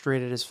dodgeball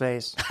straight at his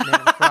face, made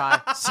him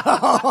cry.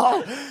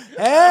 So,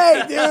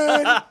 hey,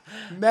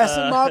 dude,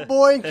 messing my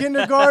boy in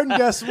kindergarten.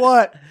 Guess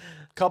what?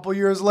 Couple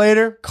years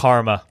later,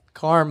 Karma.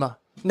 karma.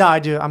 No, I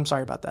do. I'm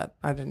sorry about that.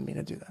 I didn't mean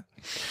to do that.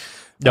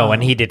 No,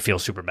 and he did feel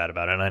super bad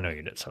about it, and I know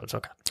you did, so it's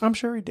okay. I'm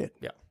sure he did.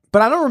 Yeah.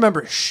 But I don't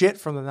remember shit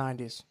from the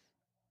 90s.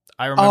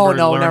 I remember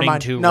never learning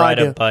mind. to No, I ride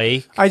a do.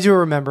 bike. I do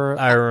remember.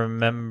 I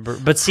remember.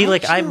 But see,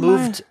 like, I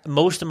moved,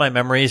 most of my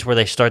memories where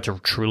they start to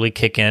truly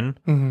kick in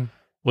Mhm.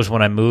 was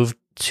when I moved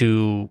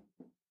to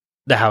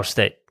the house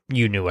that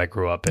you knew I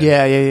grew up in.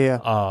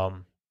 Yeah.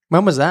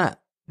 When was that?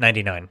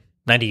 99,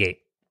 98.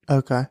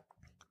 Okay.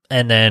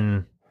 And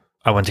then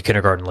I went to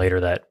kindergarten later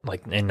that,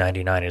 like, in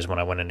 99 is when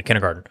I went into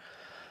kindergarten.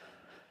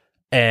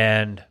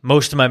 And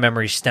most of my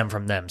memories stem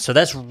from them. So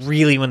that's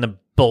really when the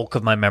bulk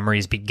of my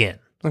memories begin.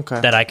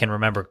 Okay. That I can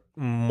remember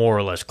more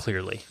or less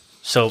clearly.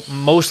 So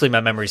mostly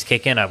my memories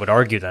kick in, I would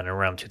argue, then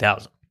around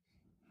 2000.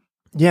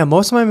 Yeah,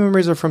 most of my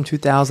memories are from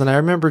 2000. I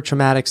remember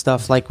traumatic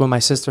stuff like when my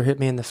sister hit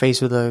me in the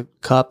face with a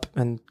cup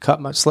and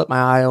slit my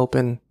eye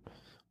open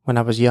when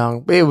I was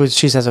young.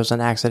 She says it was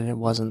an accident. It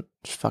wasn't.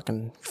 She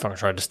fucking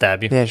Tried to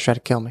stab you. Yeah, she tried to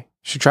kill me.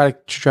 She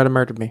tried to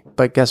murder me.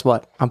 But guess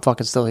what? I'm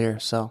fucking still here.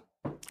 So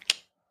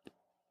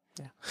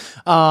yeah.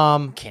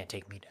 Can't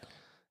take me down.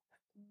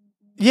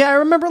 Yeah, I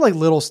remember like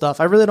little stuff.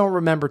 I really don't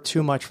remember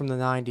too much from the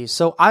 90s.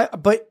 So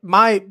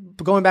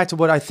going back to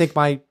what I think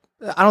I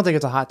don't think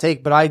it's a hot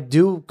take, but I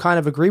do kind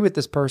of agree with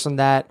this person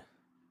that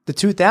the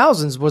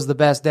 2000s was the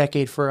best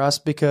decade for us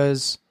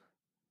because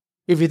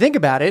if you think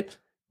about it,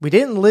 we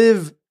didn't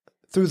live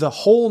through the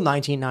whole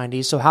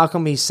 1990s. So how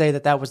can we say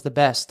that was the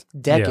best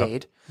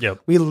decade? Yep.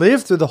 We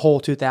lived through the whole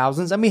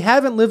 2000s and we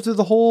haven't lived through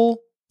the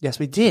whole, yes,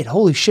 we did.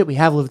 Holy shit. We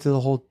have lived through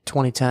the whole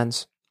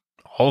 2010s.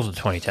 All of the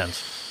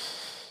 2010s.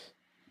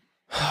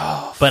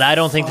 But I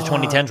don't think the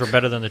 2010s were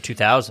better than the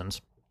 2000s.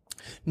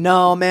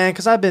 No, man,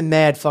 because I've been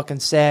mad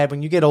fucking sad.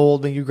 When you get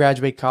old, when you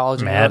graduate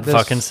college. Mad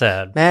fucking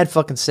sad. Mad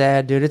fucking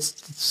sad, dude.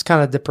 It's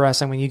kind of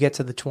depressing when you get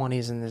to the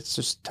 20s and it's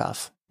just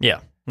tough.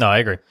 Yeah. No, I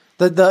agree.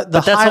 But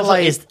that's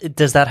highlight also,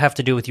 does that have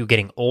to do with you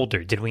getting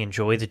older? Did we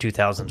enjoy the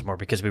 2000s more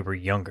because we were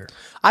younger?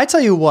 I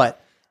tell you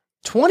what,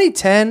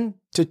 2010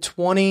 to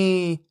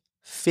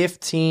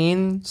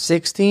 2015,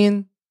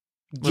 16...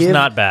 was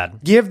not bad.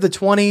 Give the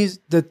 20s,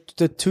 the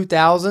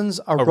 2000s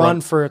a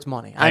run for its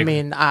money. I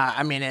mean,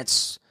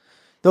 it's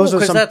those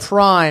are some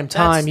prime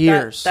time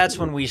years. That's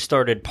when we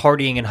started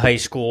partying in high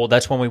school.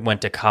 That's when we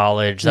went to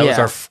college. That was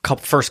our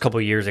first couple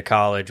of years of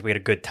college. We had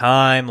a good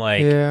time.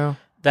 Like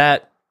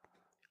that,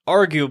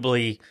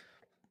 arguably,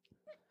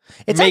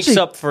 it makes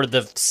up for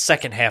the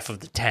second half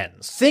of the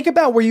 10s. Think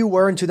about where you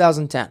were in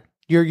 2010.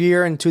 Your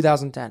year in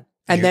 2010.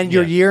 And then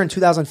your year in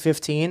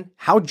 2015,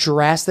 how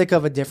drastic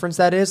of a difference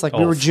that is. Like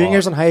we were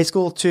juniors in high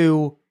school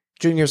to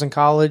juniors in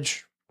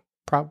college,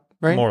 right?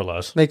 More or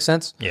less. Makes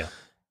sense? Yeah.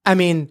 I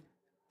mean,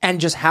 and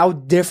just how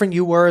different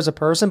you were as a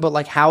person, but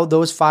like how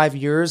those 5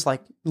 years,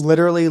 like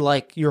literally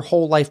like your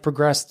whole life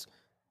progressed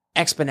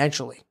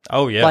exponentially.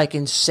 Oh, yeah. Like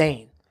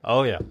insane.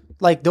 Oh, yeah.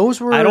 Like those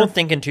were... I don't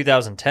think in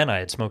 2010 I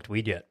had smoked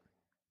weed yet.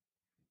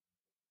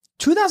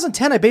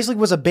 2010, I basically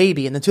was a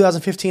baby. And then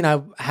 2015,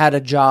 I had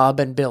a job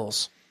and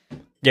bills.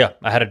 Yeah,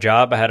 I had a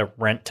job. I had a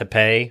rent to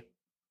pay.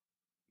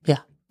 Yeah.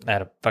 I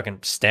had a fucking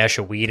stash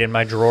of weed in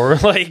my drawer.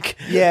 Like,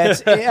 yeah,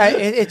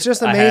 it's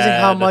just amazing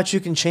how much you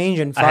can change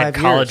in 5 years. I had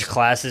college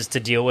classes to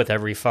deal with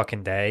every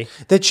fucking day.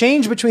 The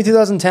change between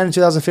 2010 and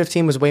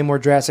 2015 was way more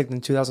drastic than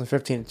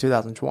 2015 and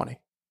 2020.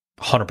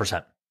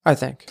 100%. I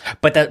think.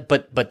 But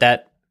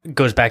that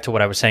goes back to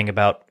what I was saying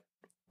about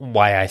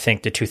why I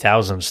think the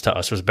 2000s to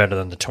us was better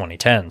than the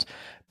 2010s,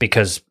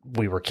 because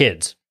we were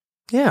kids.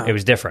 Yeah. It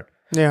was different.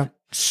 Yeah.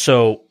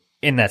 So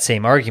in that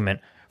same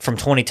argument, from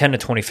 2010 to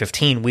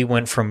 2015, we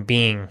went from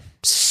being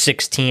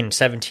 16,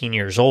 17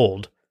 years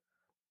old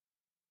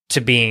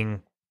to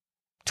being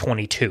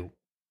 22.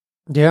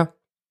 Yeah.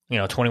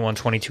 21,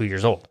 22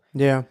 years old.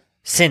 Yeah.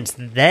 Since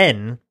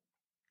then,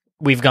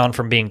 we've gone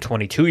from being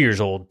 22 years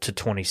old to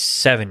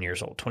 27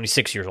 years old,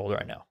 26 years old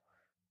right now.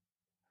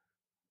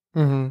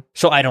 Mm-hmm.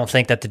 So I don't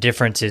think that the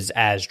difference is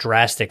as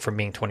drastic from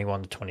being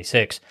 21 to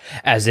 26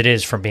 as it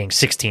is from being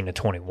 16 to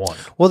 21.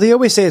 Well, they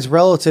always say it's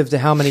relative to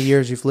how many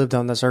years you've lived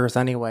on this earth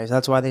anyways.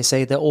 That's why they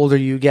say the older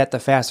you get, the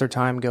faster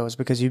time goes,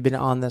 because you've been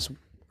on this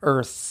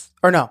earth.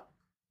 Or no.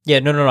 Yeah,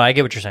 no, I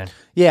get what you're saying.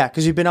 Yeah,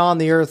 because you've been on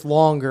the earth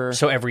longer.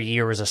 So every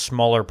year is a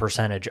smaller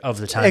percentage of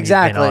the time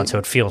exactly. you've been on, so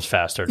it feels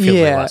faster. It feels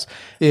less.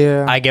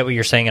 Yeah. I get what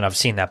you're saying, and I've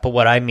seen that. But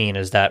what I mean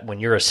is that when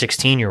you're a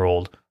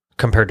 16-year-old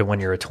compared to when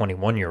you're a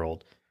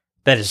 21-year-old,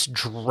 that is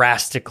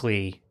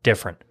drastically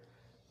different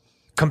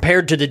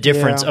compared to the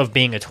difference of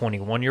being a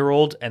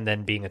 21-year-old and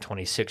then being a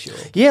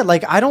 26-year-old. Yeah,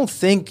 like I don't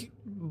think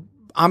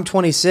I'm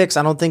 26.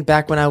 I don't think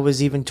back when I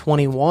was even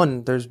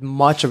 21, there's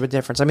much of a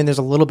difference. I mean, there's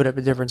a little bit of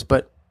a difference,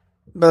 but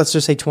let's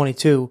just say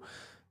 22.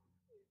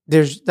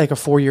 There's like a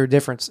 4-year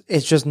difference.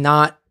 It's just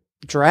not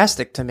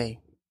drastic to me.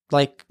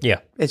 Like, yeah,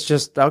 it's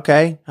just,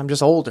 okay, I'm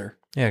just older.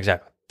 Yeah,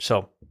 exactly.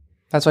 So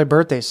that's why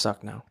birthdays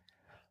suck now.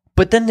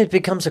 But then it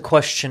becomes a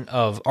question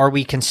of, are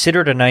we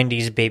considered a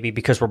 90s baby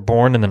because we're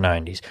born in the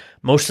 90s?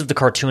 Most of the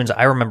cartoons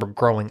I remember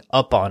growing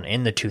up on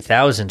in the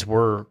 2000s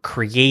were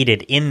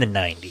created in the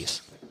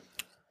 90s.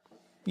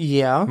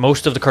 Yeah.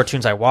 Most of the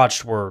cartoons I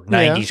watched were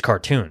 90s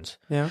cartoons.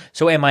 Yeah.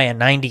 So am I a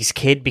 90s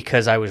kid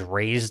because I was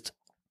raised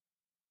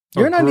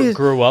or You're a 90s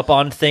grew up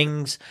on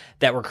things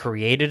that were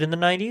created in the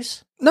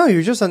 90s? No,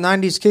 you're just a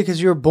 90s kid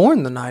because you were born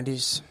in the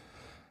 90s.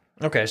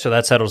 Okay, so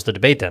that settles the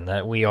debate then,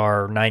 that we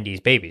are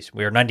 90s babies.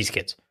 We are 90s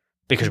kids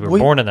because we were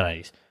born in the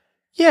 90s.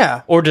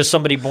 Yeah. Or does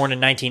somebody born in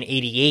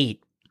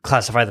 1988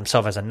 classify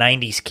themselves as a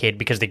 90s kid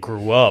because they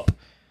grew up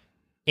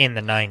in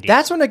the 90s?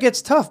 That's when it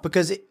gets tough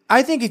because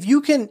I think if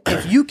you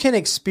can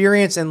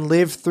experience and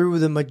live through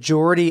the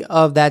majority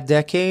of that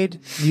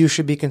decade, you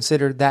should be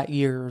considered that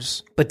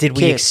year's. But did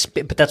kid.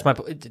 but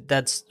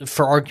that's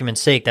for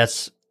argument's sake,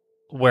 that's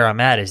where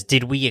I'm at, is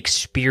did we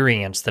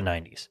experience the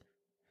 90s?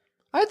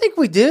 I think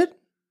we did.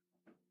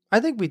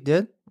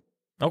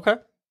 Okay.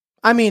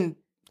 I mean,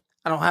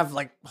 I don't have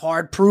like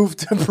hard proof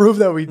to prove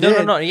that we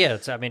did. No. Yeah,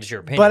 it's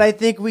your opinion. But I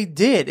think we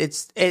did.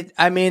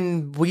 I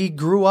mean, we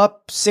grew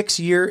up,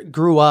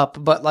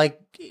 but like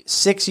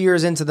 6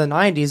 years into the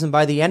 90s, and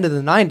by the end of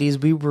the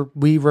 90s,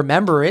 we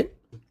remember it.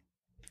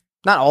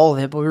 Not all of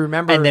it, but we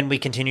remember. And then we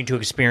continued to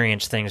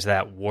experience things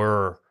that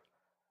were.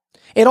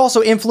 It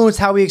also influenced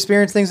how we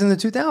experienced things in the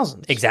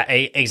 2000s.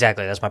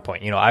 Exactly. That's my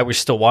point. I was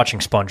still watching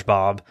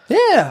SpongeBob.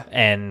 Yeah.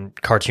 And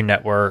Cartoon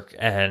Network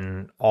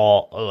and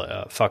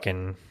all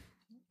fucking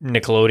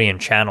Nickelodeon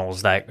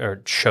channels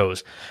or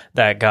shows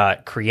that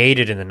got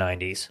created in the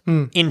 90s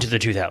into the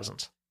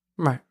 2000s.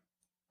 Right.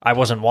 I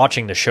wasn't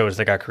watching the shows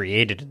that got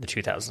created in the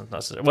 2000s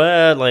necessarily.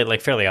 Well,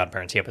 like Fairly Odd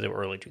Parents, yeah, but they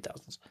were early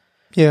 2000s.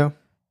 Yeah.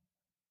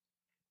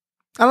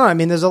 I don't know. I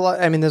mean,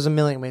 there's a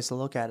million ways to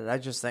look at it. I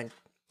just think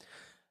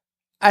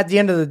at the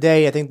end of the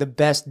day, I think the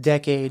best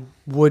decade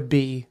would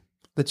be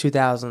the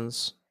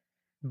 2000s,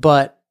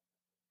 but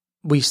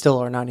we still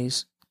are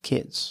 90s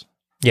kids.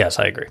 Yes,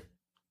 I agree.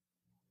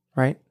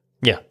 Right?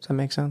 Yeah. Does that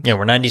make sense? Yeah,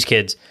 we're 90s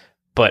kids,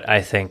 but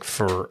I think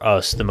for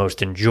us, the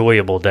most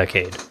enjoyable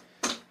decade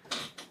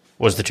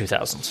was the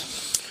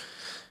 2000s.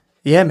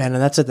 Yeah, man,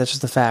 and that's it. That's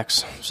just the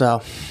facts.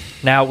 So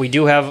now we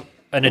do have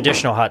an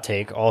additional hot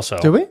take also.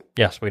 Do we?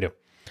 Yes, we do.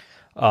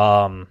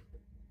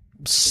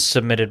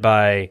 Submitted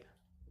by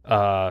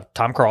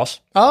Tom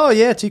Cross. Oh,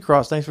 yeah,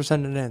 T-Cross. Thanks for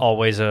sending it in.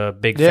 Always a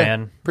big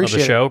fan of the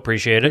show.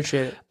 Appreciate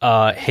it.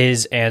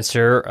 His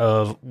answer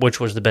of which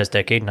was the best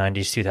decade,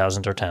 90s,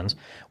 2000s, or 10s,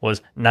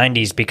 was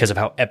 90s because of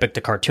how epic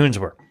the cartoons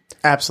were.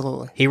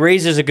 Absolutely. He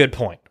raises a good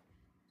point.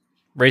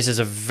 Raises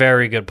a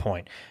very good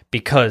point.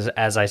 Because,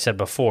 as I said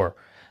before,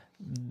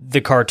 the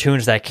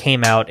cartoons that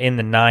came out in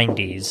the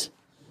 90s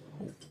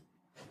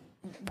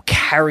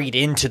carried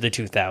into the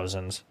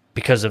 2000s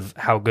because of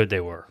how good they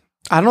were.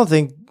 I don't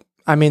think...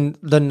 I mean,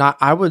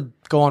 I would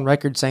go on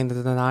record saying that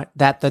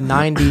the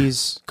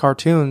 90s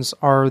cartoons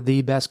are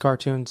the best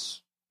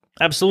cartoons.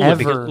 Absolutely. Ever.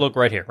 Because look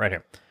right here.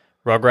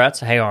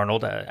 Rugrats, Hey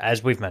Arnold,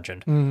 as we've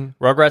mentioned.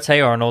 Mm-hmm. Rugrats,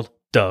 Hey Arnold,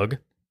 Doug.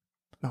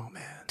 Oh,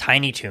 man.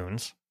 Tiny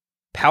Toons,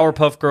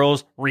 Powerpuff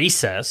Girls,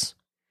 Recess,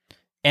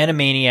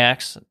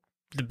 Animaniacs,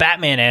 the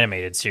Batman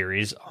animated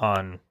series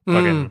on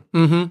fucking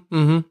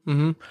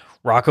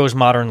Rocko's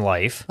Modern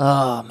Life.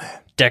 Oh, man.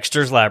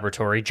 Dexter's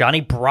Laboratory,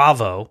 Johnny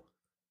Bravo,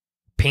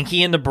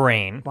 Pinky and the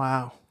Brain.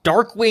 Wow.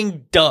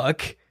 Darkwing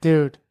Duck.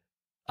 Dude.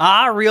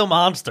 Real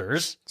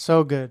Monsters.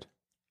 So good.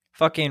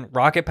 Fucking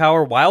Rocket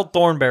Power, Wild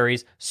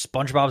Thornberries,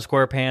 SpongeBob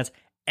SquarePants,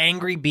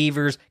 Angry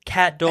Beavers,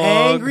 Cat Dog.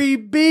 Angry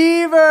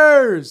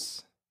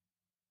Beavers!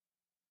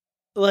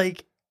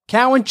 Like...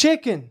 Cow and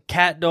Chicken.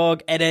 Cat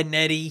Dog, Ed, Edd n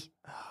Eddy.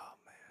 Oh,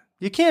 man.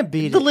 You can't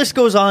beat it. The list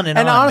goes on and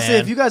on, honestly,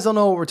 man. if you guys don't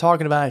know what we're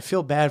talking about, I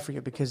feel bad for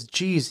you because,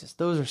 Jesus,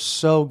 those are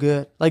so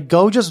good. Like,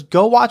 go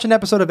watch an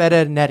episode of Ed,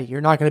 Edd n Eddy.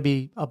 You're not going to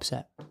be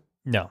upset.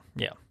 No,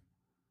 yeah.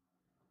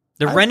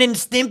 The Ren and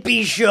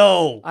Stimpy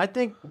show. I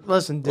think,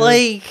 listen, dude.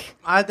 Like,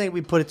 I think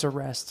we put it to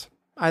rest.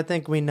 I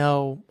think we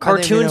know.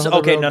 Cartoons, who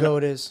the real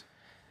GOAT is.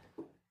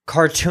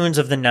 Cartoons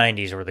of the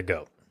 90s were the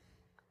GOAT.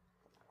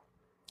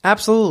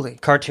 Absolutely.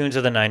 Cartoons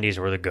of the 90s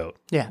were the GOAT.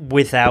 Yeah.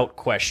 Without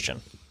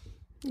question.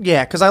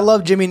 Yeah, because I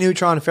love Jimmy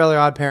Neutron and Fairly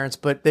Odd Parents,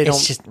 but they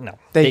don't. Just, no.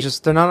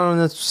 They're not on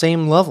the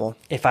same level.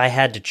 If I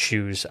had to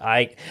choose,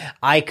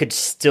 I could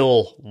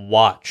still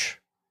watch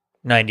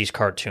 90s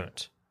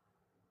cartoons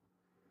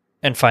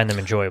and find them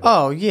enjoyable.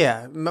 Oh,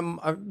 yeah.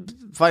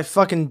 My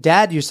fucking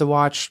dad used to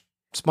watch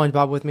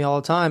SpongeBob with me all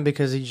the time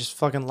because he just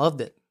fucking loved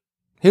it.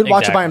 He would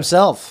watch it by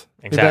himself.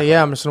 He'd be like,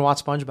 yeah, I'm just going to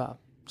watch SpongeBob.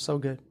 So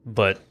good.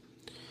 But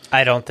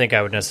I don't think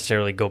I would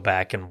necessarily go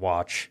back and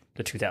watch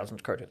the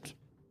 2000s cartoons.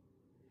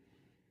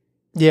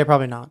 Yeah,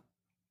 probably not.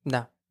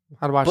 No.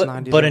 I'd watch the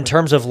 90s. But in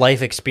terms of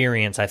life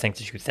experience, I think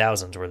the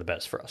 2000s were the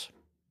best for us.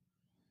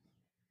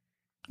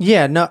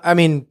 Yeah, no, I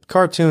mean,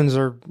 cartoons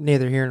are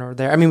neither here nor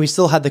there. I mean, we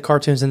still had the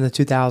cartoons in the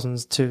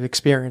 2000s to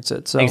experience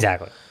it. So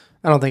exactly.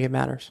 I don't think it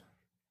matters.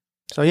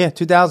 So yeah,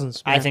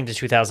 2000s. Man. I think the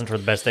 2000s were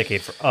the best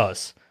decade for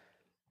us.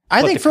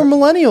 I think for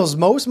millennials,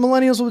 most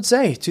millennials would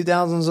say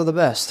 2000s are the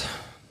best.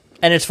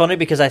 And it's funny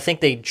because I think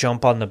they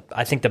jump on the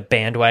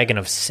bandwagon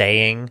of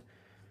saying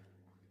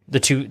the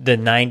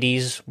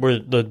 90s were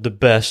the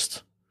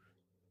best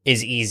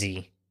is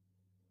easy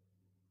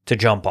to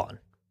jump on.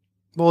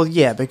 Well,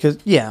 yeah, because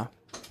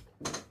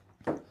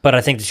But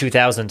I think the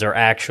 2000s are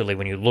actually,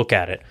 when you look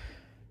at it,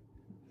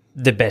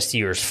 the best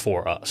years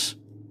for us.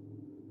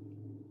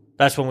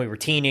 That's when we were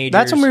teenagers.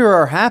 That's when we were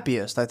our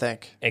happiest, I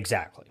think.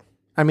 Exactly.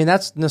 I mean,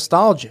 that's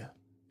nostalgia.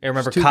 I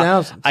remember. It's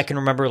 2000s. I can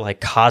remember like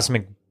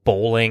cosmic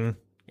bowling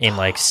in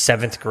like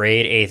 7th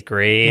grade, 8th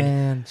grade.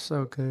 Man,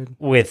 so good.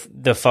 With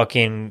the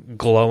fucking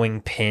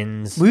glowing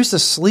pins. We used to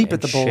sleep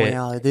at the and bowling shit.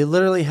 alley. They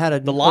literally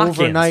had The lock-ins.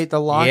 overnight,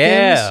 the lock-ins,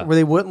 Yeah. where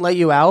they wouldn't let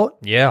you out.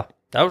 Yeah,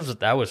 that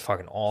was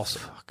fucking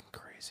awesome. Fucking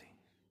crazy.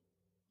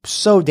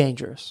 So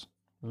dangerous.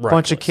 Reckless.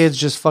 Bunch of kids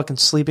just fucking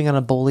sleeping on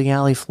a bowling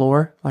alley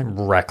floor. Like,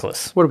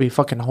 Reckless. what are we,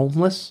 fucking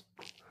homeless?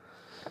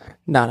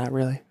 No, not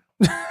really.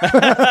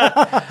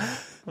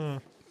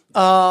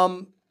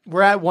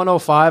 We're at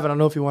 105. I don't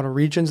know if you want to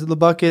reach into the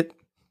bucket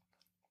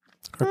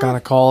or kind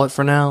of call it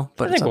for now,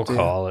 but I think we'll it's up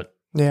to call it.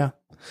 you. Yeah,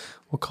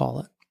 we'll call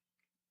it.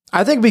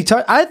 I think we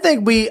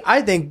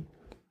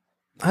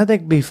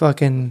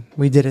fucking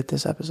we did it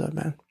this episode,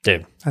 man.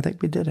 Dude, I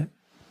think we did it.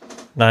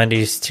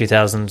 90s,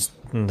 2000s,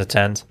 and the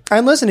 10s.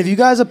 And listen, if you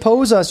guys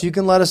oppose us, you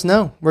can let us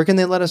know. Where can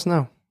they let us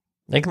know?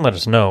 They can let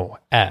us know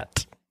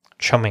at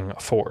Chumming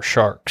for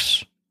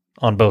Sharks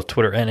on both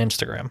Twitter and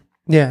Instagram.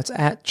 Yeah, it's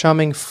at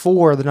chumming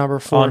for the number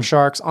 4 On-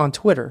 sharks on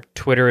Twitter.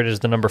 Twitter, it is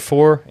the number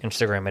 4.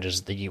 Instagram, it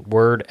is the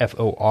word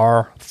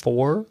FOR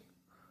 4.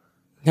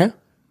 Yeah,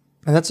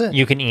 and that's it.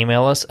 You can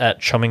email us at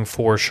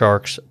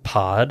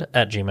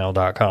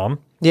chummingforsharkspod@gmail.com.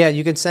 Yeah,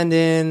 you can send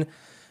in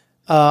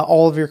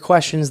all of your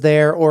questions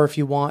there, or if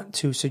you want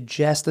to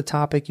suggest a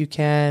topic, you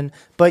can.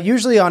 But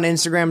usually on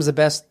Instagram is the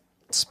best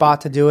spot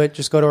to do it.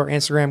 Just go to our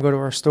Instagram, go to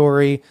our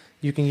story.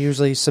 You can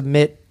usually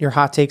submit your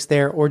hot takes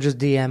there, or just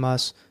DM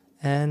us,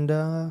 and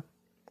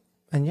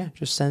yeah,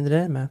 just send it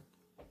in, man.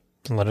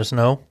 Let us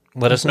know.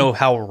 Let us know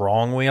how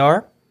wrong we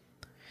are.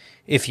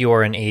 If you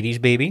are an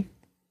 80s baby,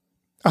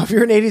 Oh, if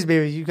you're an 80s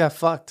baby, you got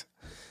fucked.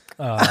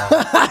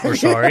 we're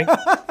sorry.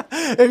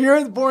 If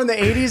you're born in the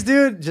 80s,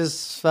 dude,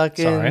 just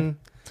fucking. Sorry.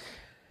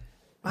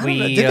 I don't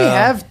know. Did they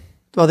have?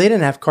 Well, they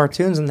didn't have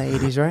cartoons in the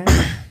 80s, right?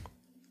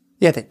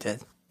 Yeah, they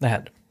did. They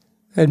had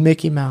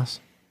Mickey Mouse.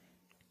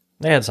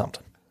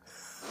 something.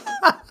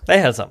 They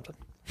had something.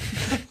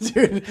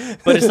 Dude,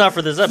 But it's not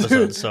for this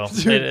episode, so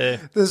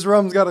this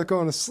rum's got to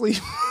go to sleep.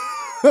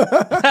 they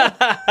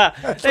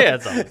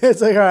had something.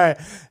 It's like, all right,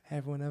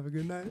 everyone have a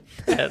good night.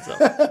 They had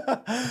something.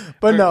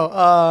 But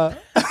no,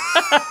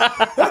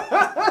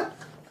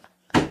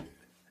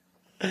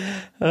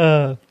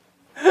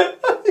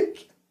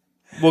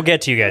 We'll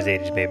get to you guys,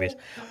 80s babies.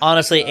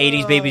 Honestly,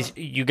 80s babies,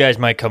 you guys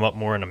might come up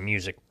more in a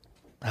music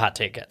hot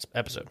take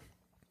episode.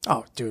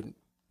 oh, dude,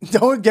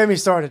 don't get me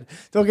started.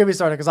 Don't get me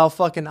started because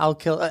I'll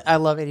kill. I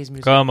love 80s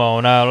music. Come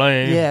on,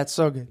 Ali. Yeah, it's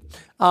so good.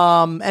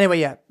 Anyway,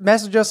 yeah,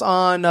 message us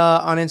on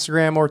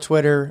Instagram or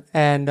Twitter,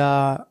 and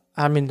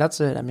I mean that's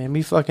it. I mean,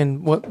 we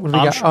fucking what do we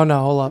got? Oh no,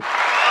 hold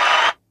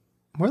up.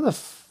 Where the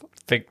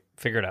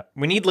Figure it out.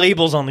 We need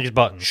labels on these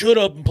buttons. Shut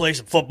up and play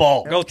some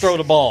football. Go throw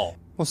the ball.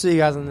 We'll see you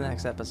guys in the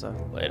next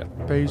episode. Later.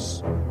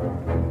 Peace.